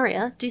hen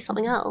harrier, do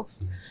something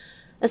else.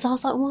 And so I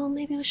was like, well,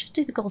 maybe I should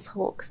do the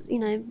goshawk, because, you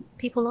know,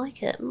 people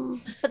like it.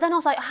 But then I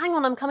was like, hang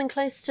on, I'm coming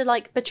close to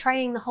like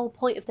betraying the whole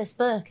point of this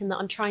book, and that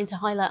I'm trying to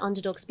highlight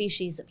underdog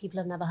species that people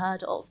have never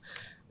heard of.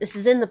 This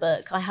is in the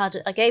book.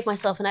 I gave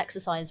myself an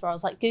exercise where I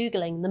was like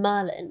Googling the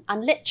Merlin,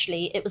 and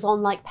literally it was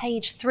on like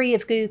page 3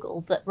 of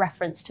Google that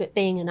reference to it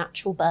being an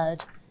actual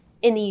bird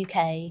in the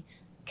UK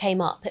came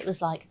up. It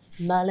was like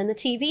Merlin the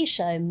TV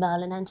show,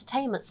 Merlin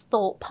Entertainment's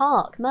Thorpe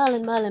Park,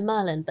 Merlin, Merlin,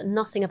 Merlin, but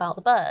nothing about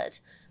the bird.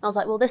 And I was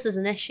like, well, this is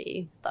an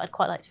issue that I'd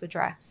quite like to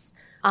address.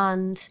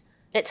 And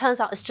it turns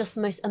out it's just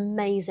the most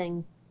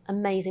amazing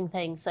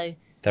thing. So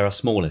they're our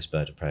smallest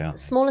bird of prey, aren't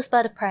they? Smallest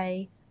bird of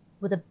prey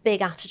with a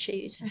big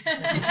attitude.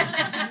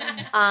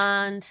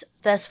 And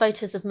there's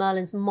photos of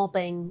Merlins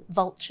mobbing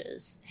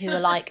vultures who are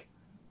like,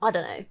 I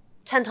don't know,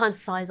 10 times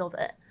the size of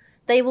it.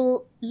 They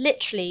will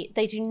literally,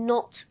 they do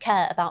not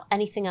care about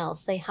anything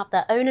else. They have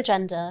their own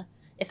agenda.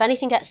 If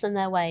anything gets in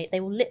their way, they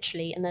will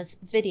literally, and there's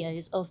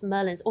videos of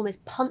Merlins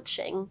almost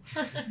punching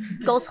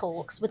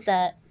goshawks with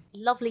their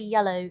lovely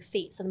yellow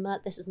feet. So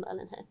this is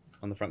Merlin here.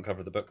 On the front cover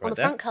of the book, right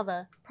there. On the front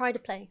cover, pride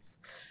of place.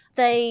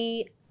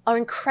 They are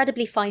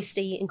incredibly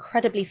feisty,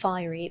 incredibly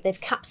fiery.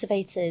 They've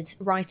captivated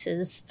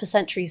writers for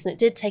centuries, and it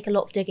did take a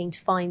lot of digging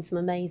to find some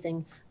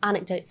amazing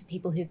anecdotes of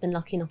people who've been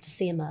lucky enough to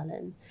see a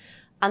merlin.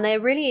 And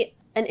they're really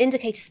an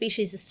indicator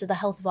species as to the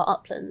health of our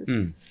uplands,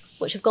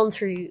 which have gone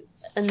through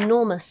an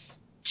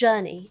enormous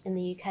journey in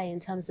the UK in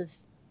terms of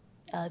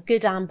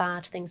good and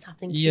bad things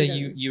happening to them.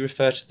 Yeah, you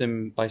refer to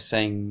them by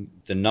saying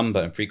the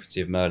number and frequency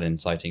of merlin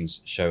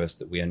sightings show us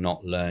that we are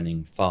not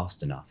learning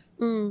fast enough.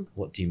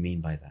 What do you mean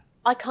by that?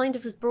 I kind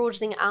of was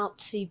broadening it out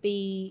to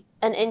be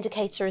an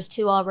indicator as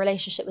to our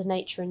relationship with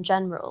nature in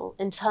general,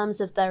 in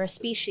terms of there are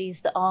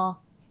species that are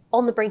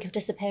on the brink of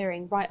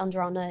disappearing right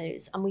under our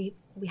nose, and we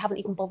haven't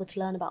even bothered to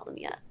learn about them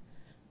yet.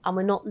 And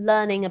we're not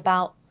learning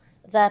about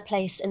their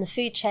place in the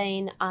food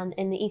chain and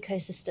in the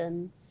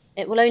ecosystem.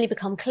 It will only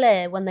become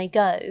clear when they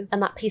go,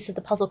 and that piece of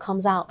the puzzle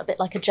comes out a bit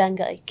like a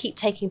Jenga. You keep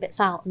taking bits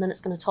out, and then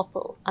it's going to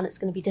topple, and it's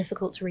going to be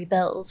difficult to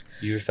rebuild.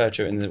 You refer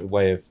to it in the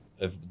way of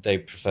they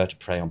prefer to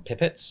prey on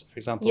pipits, for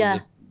example,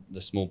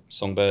 the small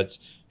songbirds,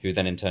 who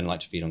then in turn like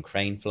to feed on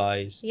crane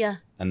flies. Yeah.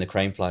 And the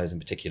crane flies in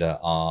particular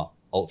are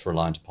ultra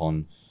reliant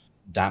upon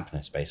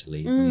dampness,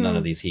 basically. None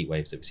of these heat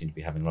waves that we seem to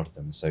be having a lot of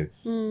them. So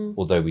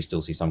although we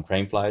still see some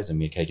crane flies and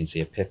we occasionally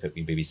see a pipit,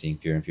 we may be seeing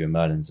fewer and fewer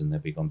merlins, and they'll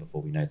be gone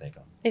before we know they're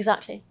gone.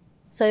 Exactly.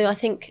 So I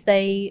think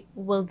they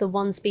were the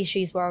one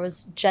species where I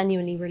was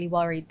genuinely really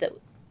worried that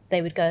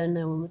they would go and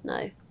no one would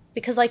know,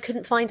 because I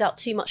couldn't find out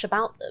too much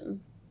about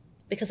them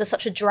because there's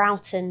such a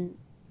drought in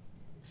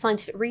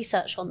scientific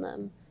research on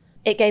them.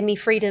 It gave me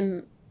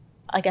freedom,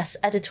 I guess,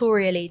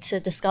 editorially to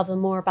discover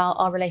more about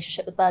our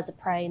relationship with birds of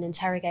prey and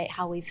interrogate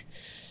how we've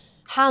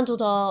handled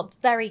our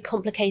very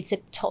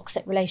complicated,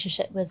 toxic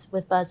relationship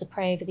with birds of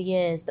prey over the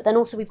years. But then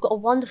also we've got a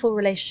wonderful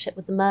relationship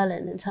with the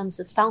merlin in terms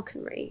of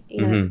falconry.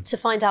 You know, to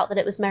find out that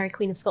it was Mary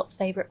Queen of Scots'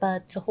 favourite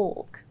bird to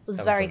hawk was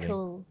very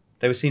cool.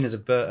 They were seen as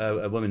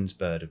a woman's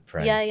bird of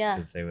prey. Yeah.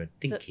 Because they were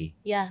dinky.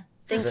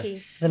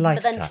 Dinky. The light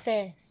but then touch.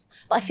 Fierce.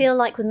 But I feel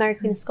like with Mary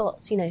Queen of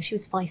Scots, you know, she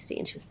was feisty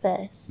and she was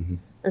fierce.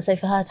 And so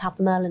for her to have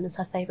the merlin as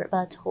her favourite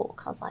bird to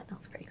hawk, I was like,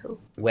 that's pretty cool.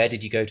 Where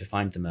did you go to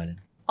find the merlin?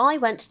 I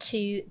went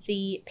to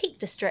the Peak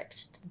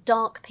District, to the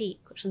Dark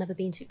Peak, which I've never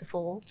been to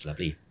before. It's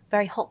lovely.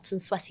 Very hot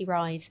and sweaty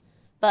ride,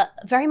 but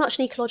very much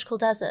an ecological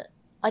desert.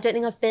 I don't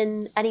think I've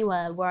been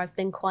anywhere where I've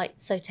been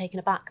quite so taken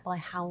aback by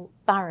how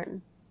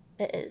barren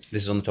it is.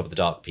 This is on the top of the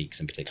Dark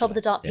Peaks in particular. Top of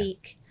the Dark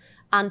Peak.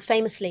 And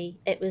famously,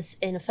 it was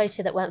in a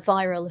photo that went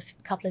viral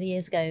a couple of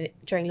years ago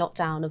during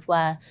lockdown, of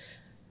where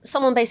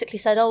someone basically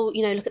said, oh,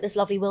 you know, look at this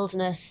lovely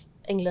wilderness,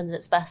 England at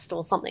its best,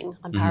 or something.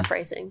 I'm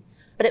paraphrasing.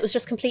 But it was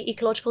just complete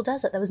ecological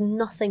desert. There was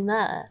nothing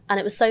there.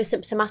 And it was so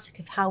symptomatic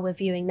of how we're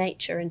viewing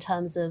nature in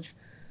terms of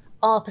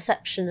our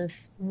perception of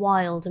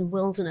wild and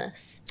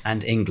wilderness.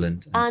 And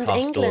England. And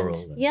pastoral.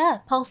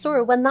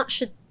 Pastoral, when that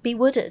should be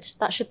wooded.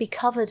 That should be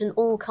covered in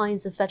all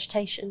kinds of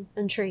vegetation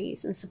and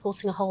trees and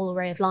supporting a whole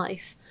array of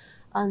life.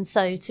 And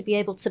so to be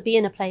able to be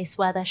in a place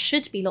where there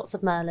should be lots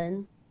of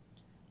merlin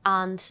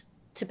and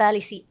to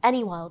barely see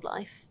any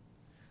wildlife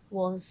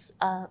was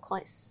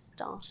quite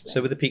startling.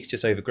 So were the peaks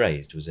just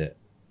overgrazed, was it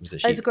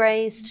sheep?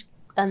 Overgrazed,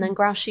 and then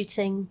grouse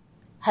shooting,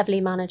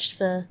 heavily managed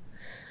for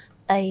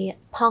a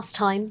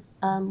pastime,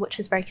 which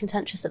is very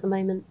contentious at the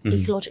moment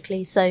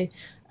ecologically. So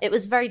it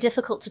was very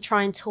difficult to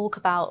try and talk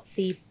about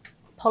the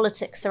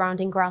politics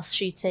surrounding grouse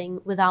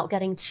shooting without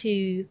getting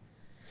too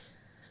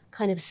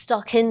kind of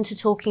stuck into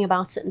talking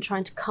about it and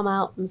trying to come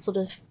out and sort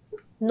of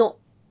not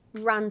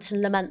rant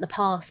and lament the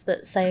past,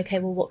 but say, okay,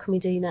 well, what can we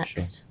do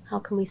next? How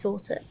can we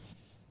sort it?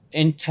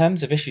 In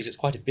terms of issues, it's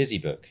quite a busy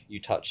book.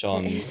 You touch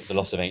on the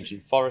loss of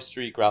ancient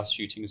forestry, grouse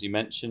shooting, as you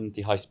mentioned,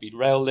 the high-speed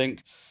rail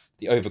link,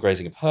 the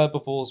overgrazing of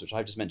herbivores, which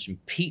I've just mentioned,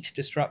 peat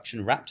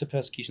destruction, raptor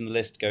persecution, the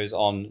list goes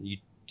on. You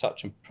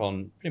touch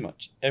upon pretty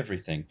much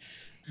everything,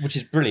 which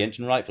is brilliant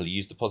and rightful. You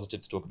use the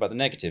positive to talk about the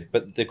negative.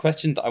 But the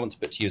question that I want to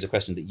put to you is a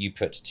question that you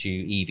put to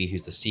Evie,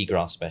 who's the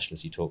seagrass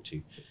specialist you talk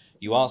to.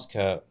 You ask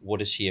her,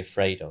 what is she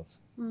afraid of?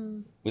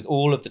 With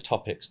all of the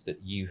topics that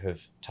you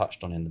have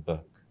touched on in the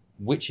book,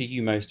 which are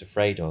you most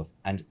afraid of?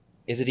 And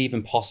is it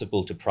even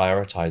possible to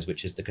prioritise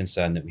which is the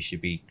concern that we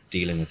should be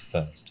dealing with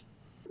first?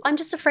 I'm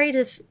just afraid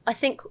of, I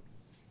think,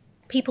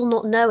 people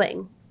not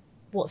knowing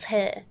what's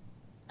here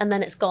and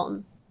then it's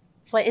gone.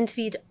 So I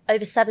interviewed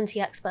over 70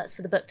 experts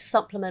for the book to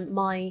supplement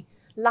my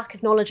lack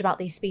of knowledge about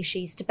these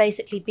species, to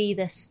basically be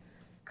this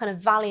kind of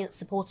valiant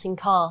supporting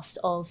cast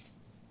of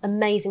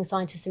amazing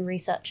scientists and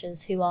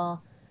researchers who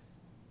are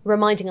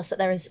reminding us that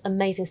there is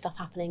amazing stuff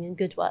happening and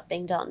good work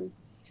being done.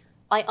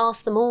 I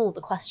asked them all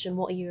the question,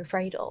 what are you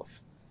afraid of?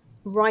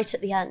 Right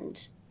at the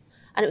end.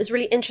 And it was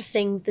really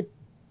interesting,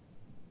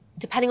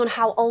 depending on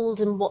how old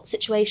and what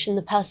situation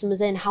the person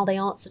was in, how they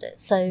answered it.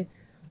 So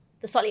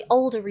the slightly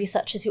older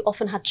researchers who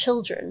often had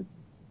children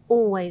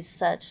always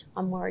said,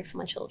 I'm worried for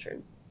my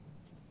children.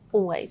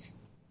 Always.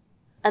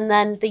 And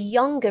then the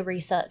younger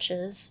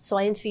researchers, so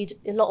I interviewed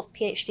a lot of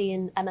PhD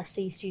and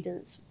MSc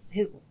students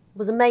who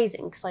was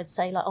amazing, because I'd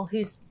say like, oh,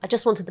 I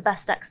just wanted the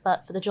best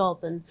expert for the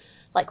job. And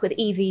like with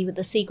Evie, with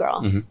the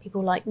seagrass,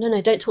 people were like,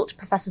 no, don't talk to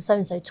Professor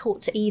so-and-so,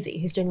 talk to Evie,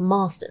 who's doing a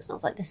master's. And I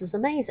was like, this is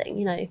amazing.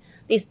 You know,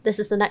 this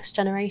is the next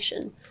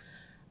generation.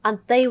 And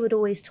they would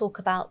always talk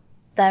about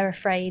they're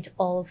afraid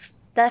of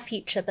their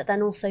future, but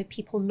then also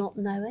people not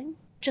knowing.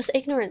 Just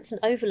ignorance and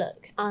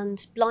overlook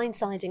and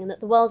blindsiding, and that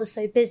the world is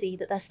so busy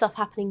that there's stuff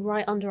happening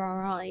right under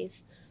our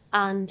eyes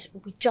and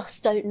we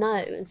just don't know.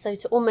 And so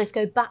to almost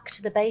go back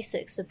to the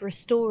basics of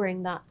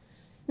restoring that,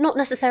 not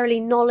necessarily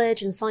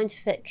knowledge and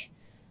scientific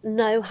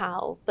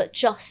know-how, but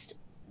just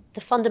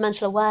the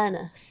fundamental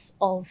awareness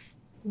of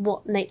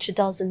what nature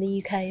does in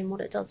the UK and what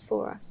it does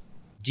for us.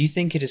 Do you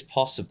think it is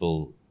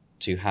possible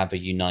to have a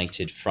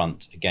united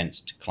front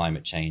against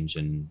climate change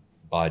and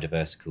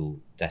biodiversity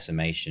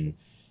decimation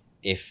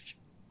if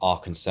our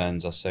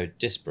concerns are so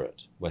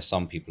disparate, where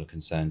some people are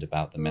concerned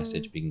about the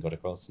message being got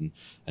across and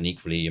an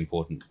equally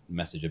important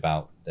message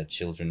about their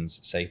children's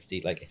safety?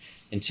 Like,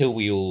 until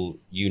we all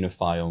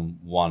unify on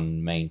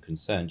one main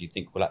concern, do you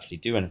think we'll actually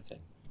do anything?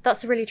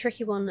 That's a really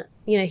tricky one.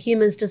 You know,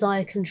 humans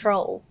desire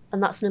control,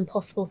 and that's an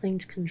impossible thing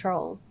to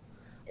control.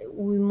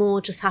 We more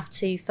just have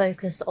to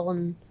focus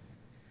on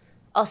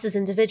us as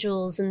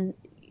individuals and,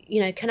 you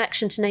know,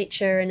 connection to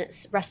nature and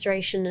its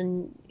restoration,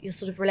 and your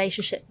sort of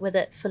relationship with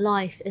it for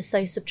life is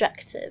so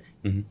subjective.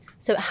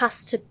 So it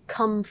has to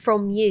come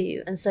from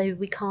you. And so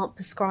we can't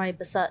prescribe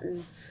a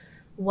certain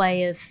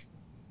way of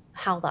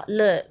how that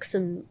looks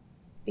and,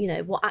 you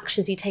know, what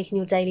actions you take in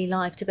your daily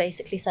life to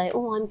basically say,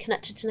 oh, I'm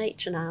connected to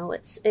nature now.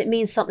 It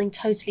means something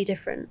totally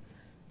different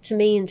to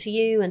me and to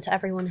you and to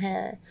everyone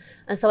here.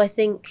 And so I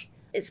think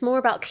it's more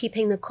about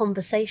keeping the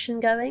conversation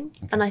going.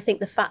 And I think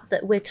the fact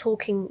that we're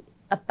talking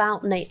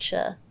about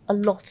nature a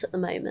lot at the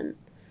moment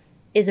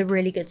is a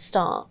really good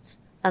start.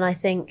 And I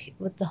think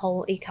with the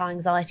whole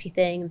eco-anxiety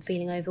thing and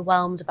feeling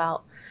overwhelmed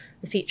about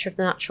the future of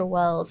the natural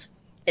world,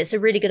 it's a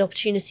really good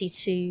opportunity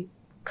to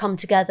come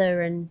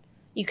together, and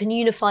you can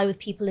unify with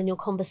people in your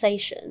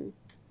conversation,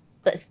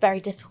 but it's very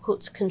difficult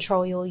to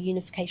control your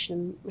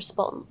unification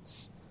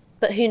response.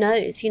 But who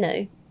knows, you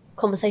know,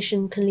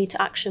 conversation can lead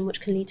to action, which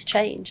can lead to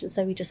change. And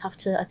so we just have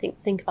to, I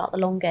think about the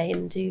long game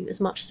and do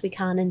as much as we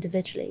can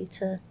individually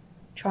to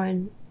try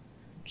and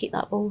keep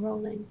that ball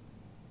rolling.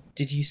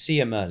 Did you see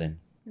a Merlin?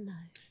 No.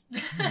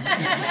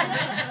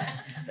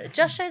 But it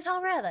just shows how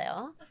rare they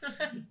are.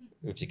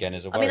 Which again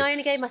is a worry. I mean, I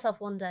only gave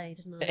myself one day,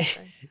 didn't I?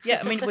 So.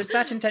 Yeah, I mean, was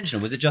that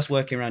intentional? Was it just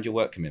working around your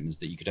work commitments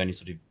that you could only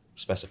sort of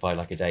specify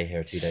like a day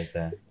here or 2 days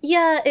there?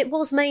 Yeah, it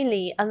was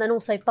mainly, and then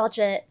also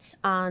budget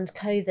and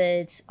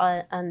COVID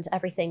and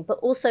everything. But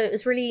also it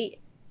was really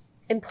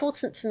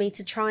important for me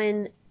to try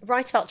and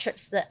write about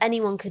trips that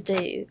anyone could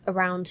do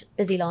around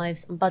busy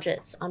lives and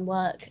budgets and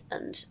work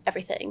and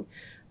everything.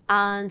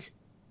 And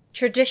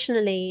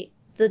traditionally,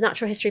 the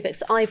natural history books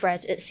that I've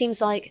read, it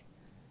seems like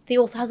the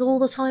author has all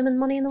the time and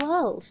money in the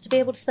world to be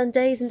able to spend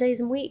days and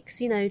days and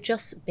weeks, you know,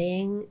 just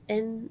being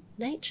in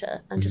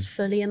nature and just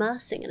fully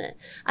immersing in it.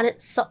 And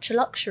it's such a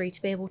luxury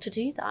to be able to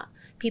do that.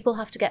 People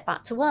have to get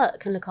back to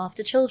work and look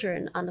after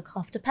children and look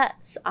after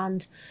pets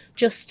and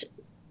just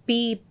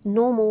be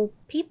normal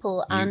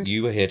people. And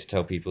you were here to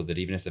tell people that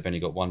even if they've only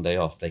got one day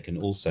off, they can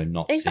also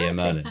not see a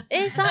Merlin.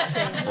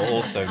 Exactly. Or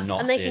also not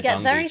and see they can a get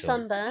dung very beetle.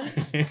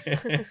 sunburnt.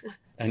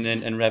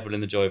 and revel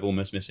in the joy of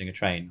almost missing a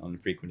train on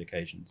frequent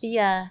occasions.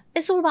 Yeah,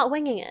 it's all about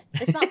winging it.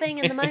 It's about being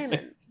in the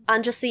moment.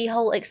 And just the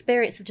whole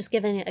experience of just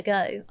giving it a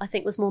go, I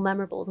think, was more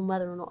memorable than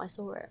whether or not I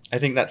saw it. I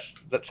think that's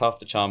half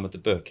the charm of the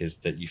book, is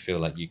that you feel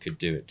like you could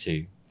do it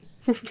too.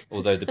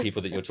 Although the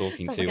people that you're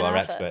talking Sounds to like an are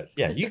advert. experts.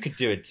 Yeah, you could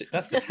do it too.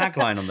 That's the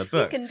tagline on the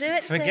book. You can do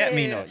it Forget too.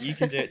 me not. You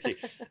can do it too.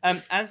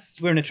 As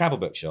we're in a travel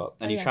bookshop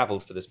and you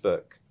travelled for this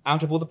book,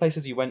 out of all the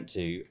places you went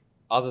to,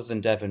 other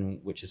than Devon,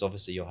 which is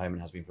obviously your home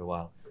and has been for a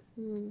while,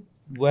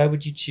 where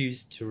would you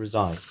choose to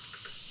reside?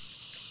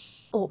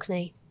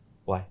 Orkney.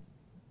 Why?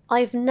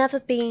 I've never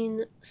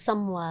been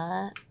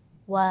somewhere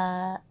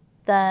where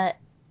there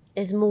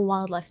is more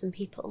wildlife than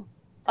people.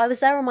 I was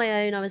there on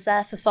my own. I was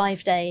there for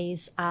 5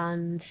 days,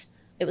 and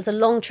it was a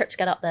long trip to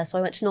get up there. So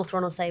I went to North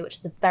Ronaldsay, which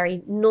is the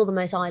very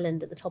northernmost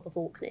island at the top of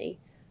Orkney.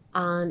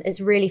 And it's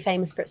really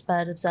famous for its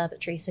bird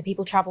observatory. So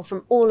people travel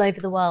from all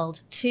over the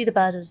world to the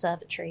bird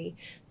observatory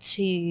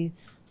to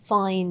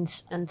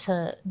find and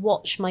to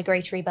watch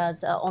migratory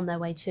birds that are on their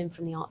way to and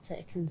from the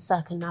Arctic and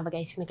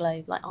circumnavigating the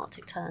globe like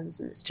Arctic terns.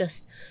 And it's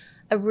just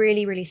a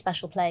really, really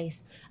special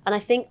place. And I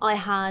think I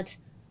had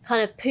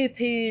kind of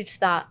poo-pooed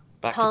that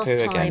Back to poo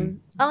pastime.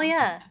 again. Oh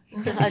yeah,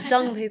 I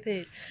dung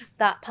poo-pooed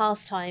that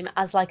pastime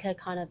as like a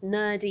kind of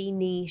nerdy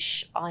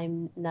niche.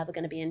 I'm never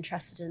going to be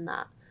interested in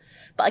that.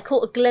 But I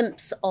caught a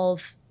glimpse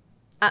of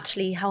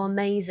actually how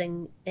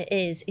amazing it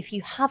is if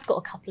you have got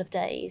a couple of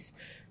days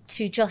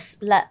to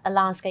just let a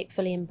landscape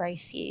fully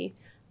embrace you.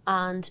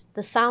 And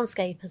the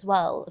soundscape as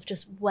well of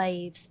just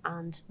waves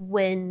and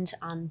wind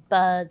and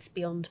birds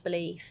beyond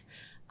belief.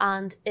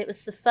 And it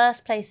was the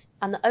first place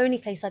and the only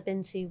place I've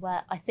been to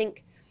where I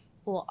think,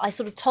 or I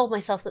sort of told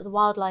myself that the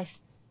wildlife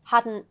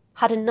hadn't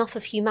had enough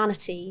of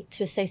humanity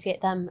to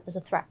associate them as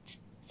a threat.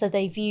 So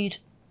they viewed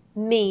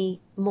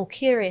me more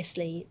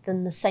curiously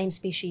than the same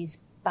species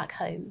back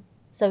home.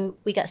 So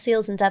we get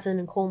seals in Devon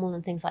and Cornwall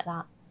and things like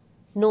that,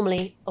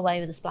 normally away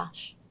with a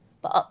splash.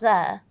 But up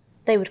there,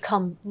 they would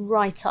come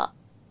right up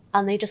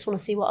and they just want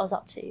to see what I was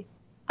up to.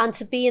 And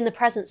to be in the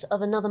presence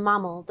of another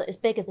mammal that is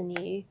bigger than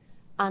you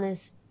and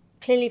is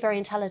clearly very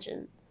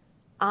intelligent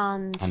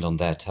and on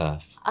their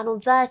turf. And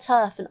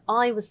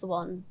I was the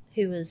one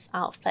who was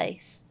out of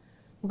place,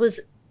 was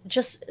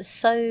just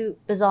so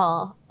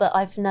bizarre, but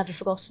I've never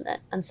forgotten it.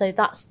 And so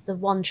that's the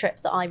one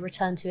trip that I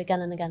return to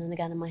again and again and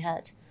again in my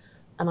head.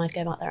 And I'd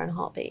go back there in a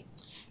heartbeat.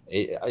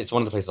 It's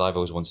one of the places I've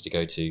always wanted to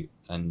go to.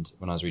 And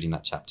when I was reading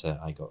that chapter,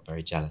 I got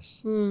very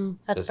jealous.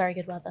 Had very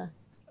good weather.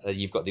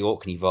 You've got the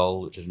Orkney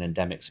vole, which is an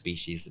endemic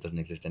species that doesn't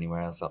exist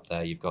anywhere else up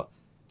there. You've got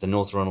the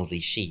North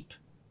Ronaldsay sheep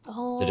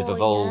that have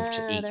evolved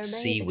to eat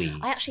seaweed.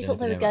 I actually thought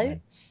they were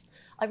goats.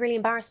 I really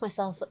embarrassed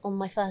myself on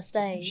my first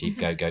day. Sheep,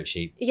 goat,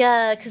 sheep.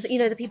 Yeah, because,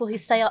 the people who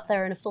stay up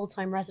there in a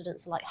full-time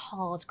residence are like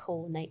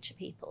hardcore nature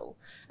people.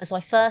 And so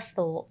I first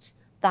thought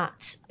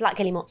that black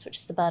guillemots, which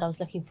is the bird I was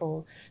looking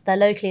for, they're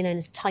locally known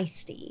as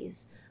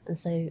Theistes. And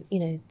so,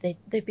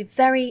 they'd be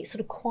very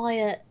sort of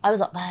quiet. I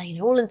was up there,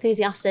 all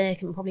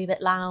enthusiastic and probably a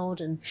bit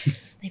loud. And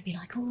they'd be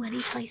like, oh, any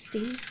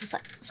Theistes? I was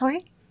like, sorry?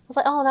 I was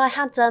like, oh, no,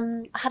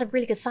 I had a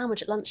really good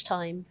sandwich at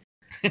lunchtime.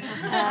 But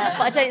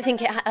I don't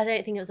think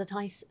it was a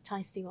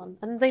Theisty one.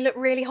 And they looked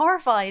really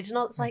horrified. And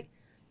I was like,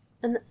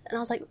 and I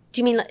was like,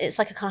 do you mean it's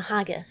like a kind of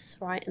haggis,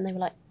 right? And they were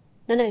like,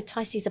 no,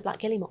 Theistes are black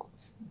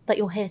guillemots that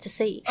you're here to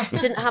see. You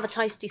didn't have a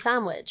Theisty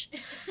sandwich.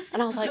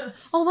 And I was like,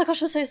 oh my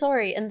gosh, I'm so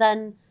sorry. And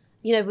then,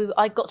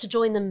 I got to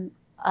join them.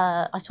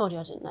 I told you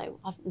I didn't know.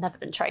 I've never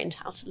been trained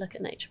how to look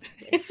at nature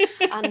properly.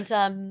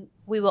 And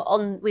we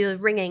were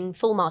ringing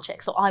fulmar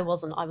chicks, or I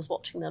wasn't. I was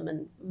watching them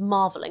and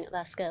marvelling at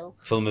their skill.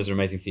 Fulmars are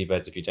amazing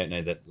seabirds, if you don't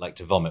know, that like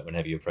to vomit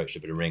whenever you approach, to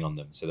put a ring on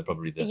them. So they're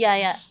probably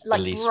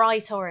like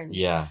bright orange.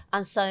 Yeah.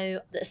 And so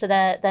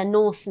their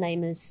Norse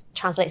name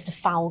translates to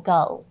foul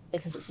gull,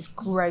 because it's this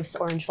gross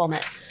orange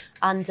vomit.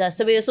 And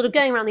so we were sort of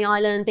going around the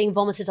island, being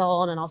vomited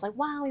on, and I was like,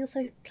 wow, you're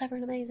so clever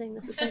and amazing.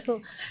 This is so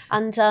cool.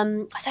 And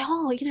I say,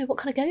 oh, what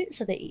kind of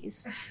goats are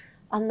these?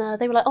 And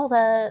they were like, oh,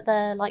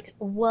 they're like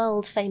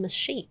world famous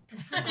sheep.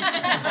 And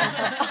I was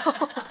like,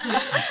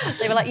 oh.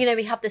 They were like,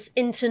 we have this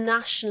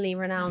internationally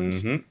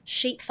renowned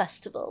sheep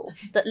festival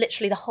that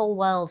literally the whole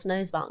world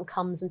knows about and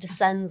comes and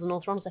descends on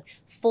North Ronaldsay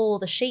for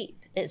the sheep.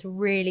 It's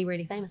really,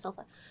 really famous. I was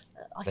like,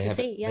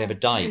 They have a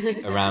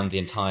dike around the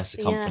entire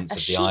circumference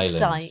of the island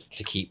dike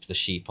to keep the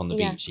sheep on the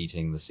beach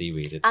eating the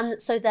seaweed.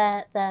 And so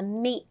their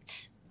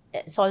meat,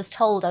 so I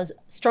was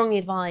strongly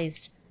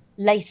advised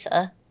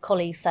later,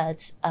 colleagues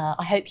said,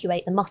 I hope you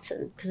ate the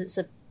mutton, because it's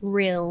a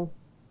real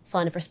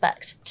sign of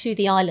respect to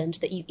the island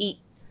that you eat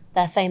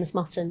their famous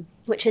mutton,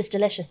 which is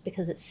delicious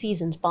because it's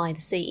seasoned by the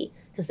sea,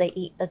 because they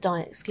eat a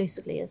diet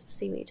exclusively of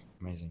seaweed.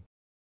 Amazing.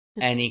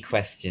 Any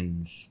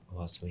questions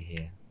whilst we're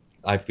here?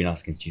 I've been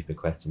asking stupid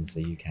questions,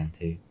 so you can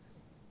too.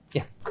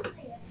 Yeah.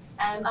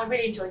 I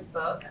really enjoyed the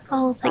book.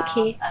 Thank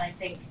you. And I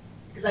think,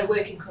 because I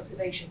work in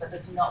conservation, but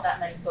there's not that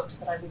many books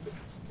that I would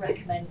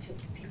recommend to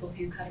people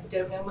who kind of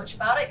don't know much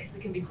about it, because they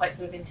can be quite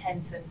sort of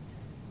intense and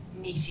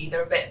meaty.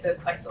 They're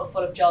quite sort of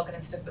full of jargon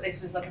and stuff, but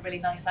this was like a really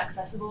nice,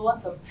 accessible one,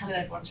 so I'm telling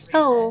everyone to read it.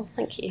 Oh,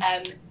 thank you.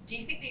 Do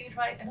you think that you'd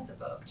write another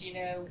book? Do you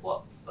know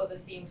what other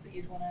themes that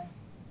you'd want to...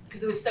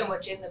 Because there was so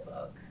much in the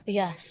book.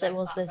 Yes, it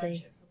was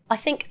busy. I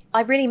think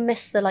I really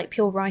missed the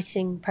pure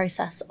writing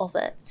process of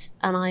it,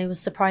 and I was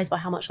surprised by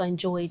how much I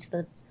enjoyed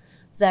the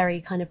very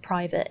kind of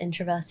private,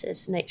 introverted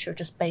nature of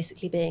just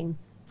basically being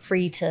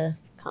free to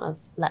kind of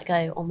let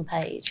go on the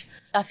page.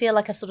 I feel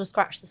like I've sort of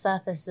scratched the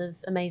surface of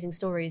amazing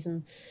stories,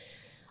 and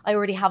I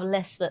already have a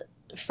list that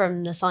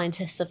from the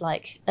scientists of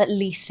at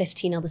least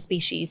 15 other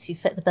species who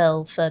fit the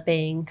bill for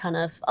being kind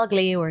of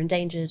ugly or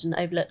endangered and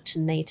overlooked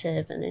and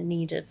native and in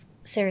need of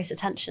serious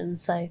attention.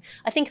 So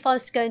I think if I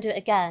was to go and do it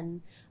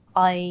again,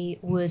 I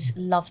would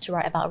love to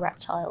write about a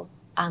reptile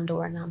and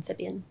or an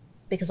amphibian,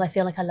 because I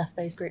feel like I left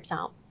those groups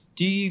out.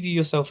 Do you view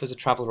yourself as a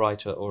travel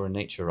writer or a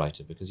nature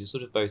writer? Because you're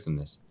sort of both in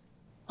this.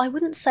 I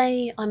wouldn't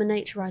say I'm a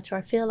nature writer.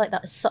 I feel like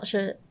that is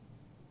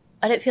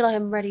I don't feel like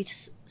I'm ready to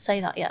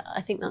say that yet.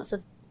 I think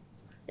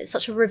it's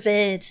such a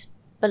revered,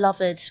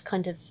 beloved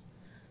kind of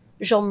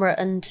genre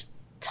and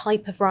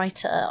type of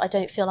writer. I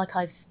don't feel like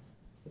I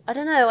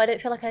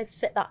don't feel like I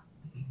fit that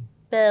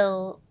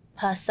bill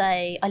per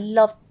se. I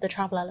love the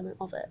travel element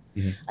of it.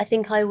 Mm-hmm. I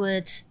think I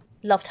would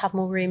love to have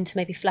more room to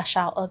maybe flesh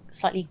out a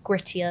slightly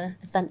grittier,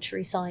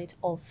 adventure-y side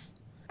of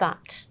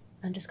that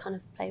and just kind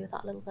of play with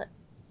that a little bit.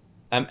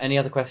 Any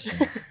other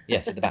questions?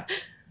 Yes, at the back.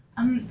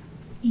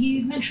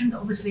 You mentioned that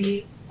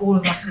obviously all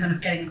of us kind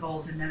of getting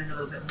involved in knowing a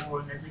little bit more,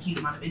 and there's a huge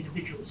amount of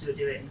individuals who are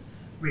doing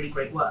really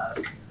great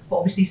work, but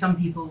obviously some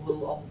people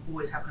will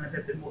always have kind of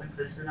a bit more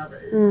influence than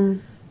others.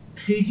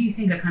 Who do you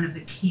think are kind of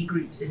the key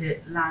groups? Is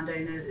it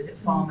landowners? Is it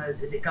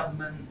farmers? Is it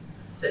government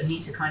that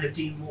need to kind of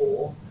do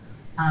more?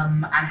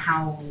 And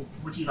how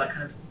would you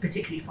kind of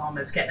particularly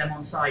farmers get them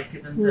on side,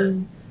 given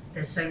that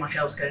there's so much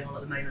else going on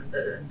at the moment,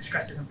 and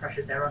stresses and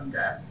pressures they're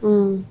under.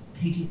 Mm.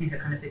 Who do you think are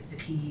kind of the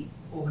key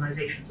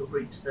organisations or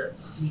groups that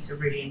need to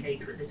really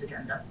engage with this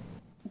agenda?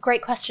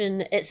 Great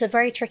question. It's a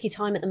very tricky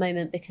time at the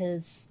moment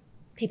because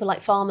people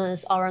like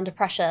farmers are under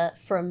pressure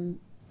from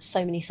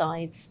so many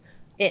sides.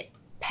 It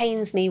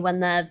pains me when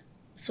they're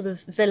sort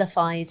of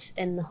vilified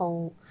in the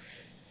whole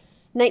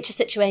nature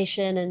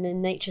situation and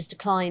in nature's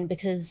decline,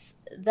 because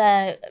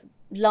they're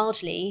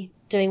largely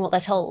doing what they're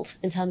told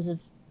in terms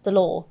of the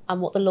law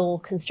and what the law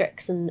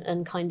constricts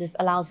and kind of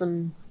allows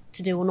them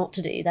to do or not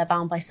to do. They're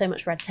bound by so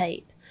much red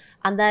tape.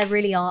 And they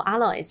really are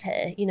allies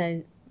here. You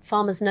know,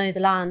 farmers know the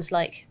land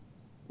like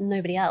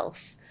nobody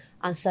else.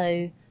 And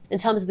so in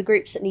terms of the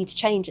groups that need to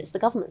change, it's the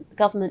government. The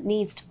government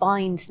needs to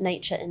bind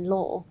nature in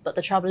law. But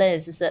the trouble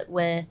is that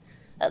we're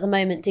at the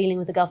moment dealing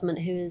with a government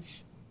who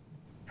is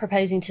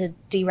proposing to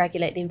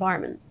deregulate the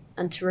environment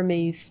and to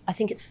remove, I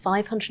think it's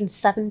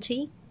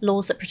 570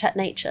 laws that protect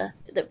nature,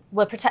 that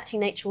were protecting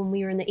nature when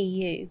we were in the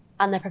EU,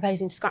 and they're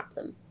proposing to scrap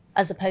them,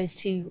 as opposed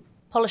to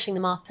polishing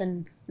them up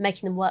and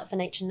making them work for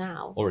nature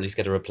now. Or at least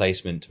get a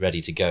replacement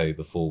ready to go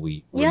before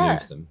we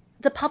remove them.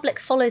 The public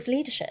follows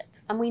leadership,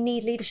 and we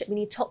need leadership. We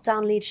need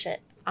top-down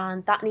leadership,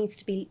 and that needs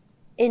to be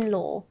in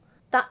law.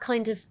 That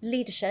kind of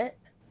leadership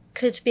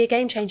could be a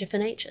game changer for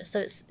nature.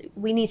 So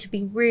we need to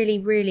be really,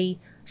 really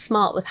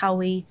smart with how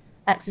we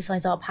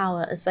exercise our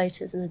power as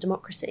voters in a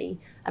democracy,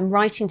 and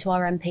writing to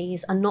our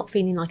MPs and not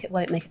feeling like it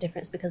won't make a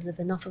difference, because if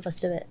enough of us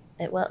do it,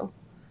 it will.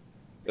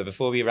 But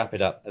before we wrap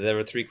it up, there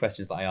are 3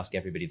 questions that I ask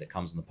everybody that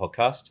comes on the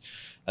podcast.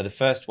 The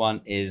first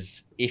one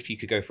is, if you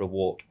could go for a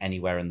walk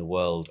anywhere in the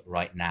world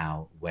right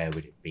now, where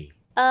would it be?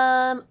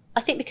 I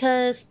think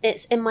because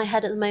it's in my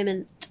head at the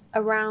moment,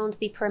 around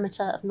the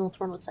perimeter of North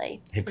Ronaldsay.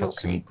 They've got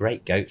some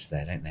great goats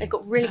there, don't they? They've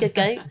got really good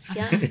goats,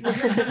 yeah.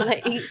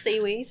 They eat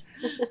seaweed.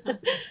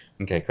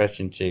 Okay,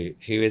 question 2.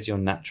 Who is your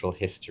natural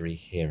history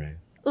hero?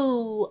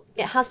 Ooh,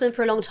 it has been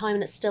for a long time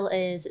and it still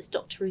is. It's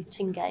Dr. Ruth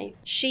Tingay.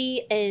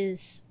 She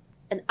is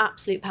an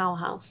absolute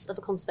powerhouse of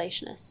a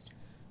conservationist.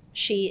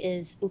 She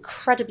is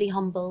incredibly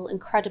humble,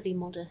 incredibly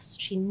modest.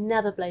 She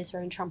never blows her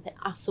own trumpet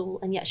at all,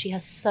 and yet she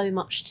has so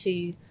much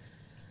to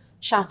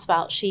shout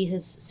about. She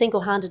has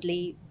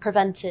single-handedly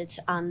prevented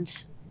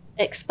and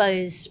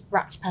exposed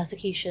rat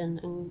persecution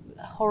and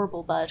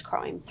horrible bird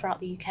crime throughout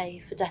the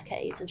UK for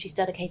decades, and she's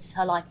dedicated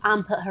her life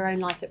and put her own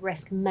life at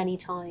risk many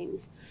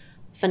times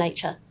for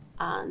nature.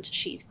 And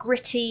she's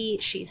gritty,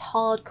 she's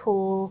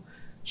hardcore,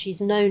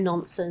 she's no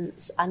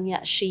nonsense, and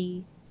yet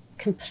she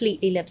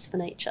completely lives for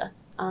nature.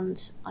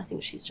 And I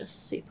think she's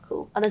just super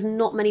cool. And there's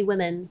not many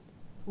women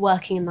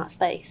working in that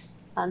space,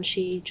 and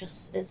she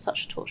just is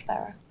such a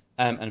torchbearer.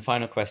 And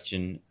final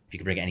question, if you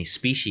could bring any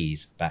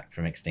species back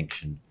from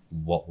extinction,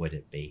 what would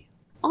it be?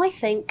 I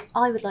think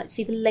I would like to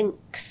see the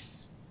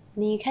lynx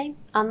in the UK,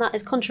 and that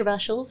is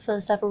controversial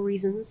for several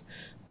reasons,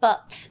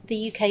 but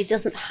the UK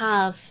doesn't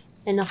have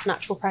enough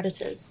natural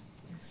predators,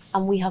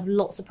 and we have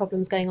lots of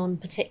problems going on,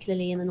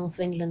 particularly in the north of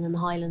England and the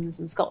Highlands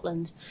and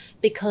Scotland,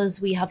 because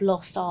we have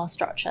lost our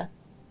structure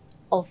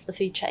of the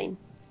food chain.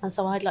 And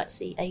so I'd like to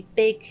see a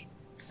big,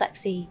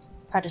 sexy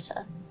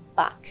predator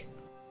back.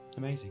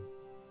 Amazing.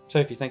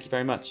 Sophie, thank you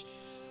very much.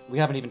 We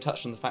haven't even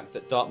touched on the fact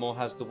that Dartmoor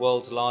has the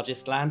world's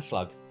largest land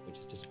slug, which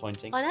is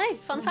disappointing. I know,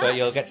 fun fact. But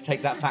you'll get to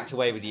take that fact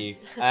away with you.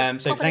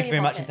 So thank you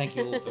very much, and thank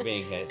you all for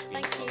being here.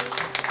 Thank you.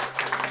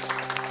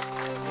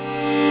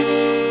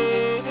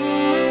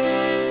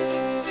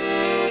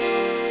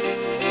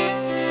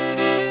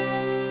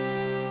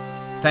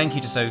 Thank you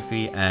to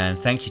Sophie,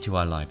 and thank you to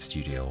our live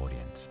studio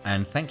audience.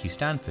 And thank you,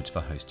 Stanford, for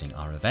hosting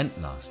our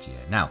event last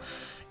year. Now,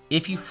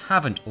 if you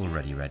haven't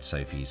already read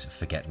Sophie's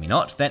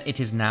Forget-Me-Not, then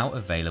it is now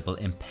available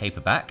in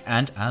paperback,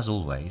 and as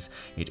always,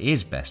 it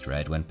is best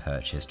read when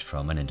purchased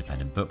from an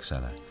independent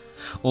bookseller.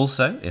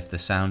 Also, if the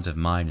sounds of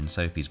mine and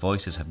Sophie's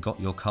voices have got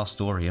your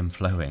castoreum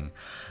flowing,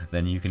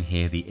 then you can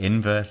hear the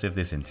inverse of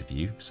this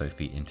interview,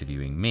 Sophie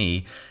interviewing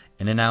me,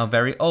 in a now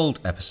very old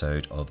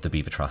episode of the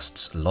Beaver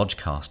Trust's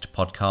Lodgecast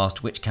podcast,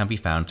 which can be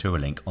found through a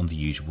link on the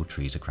usual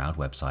Trees a Crowd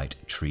website,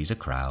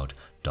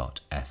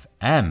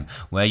 treesacrowd.fm,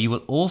 where you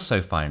will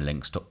also find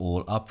links to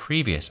all our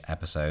previous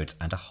episodes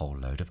and a whole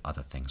load of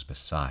other things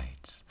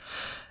besides.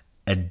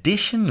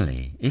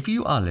 Additionally, if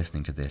you are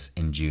listening to this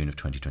in June of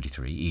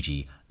 2023,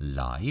 e.g.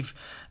 live,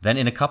 then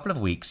in a couple of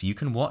weeks you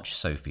can watch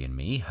Sophie and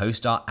me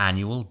host our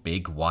annual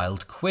Big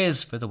Wild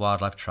Quiz for the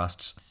Wildlife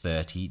Trust's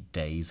 30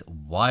 Days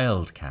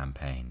Wild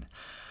campaign.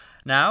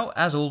 Now,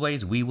 as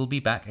always, we will be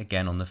back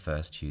again on the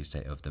first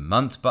Tuesday of the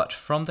month, but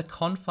from the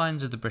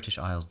confines of the British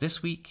Isles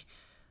this week,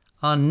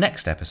 our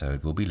next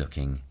episode will be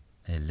looking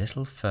a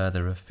little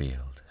further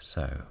afield.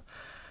 So,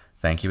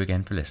 thank you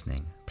again for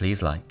listening.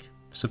 Please like,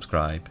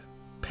 subscribe,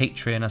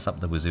 Patreon us up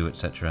the wazoo,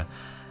 etc.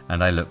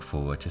 And I look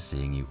forward to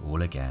seeing you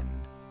all again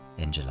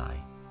in July.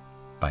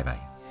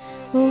 Bye-bye.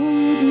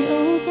 Oh, the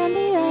oak and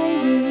the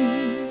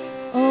ivy.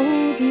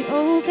 Oh, the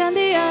oak and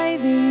the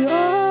ivy.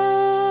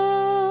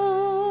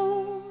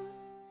 Oh.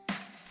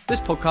 This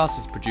podcast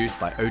is produced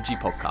by OG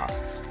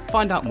Podcasts.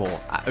 Find out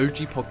more at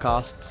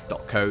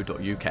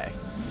ogpodcasts.co.uk.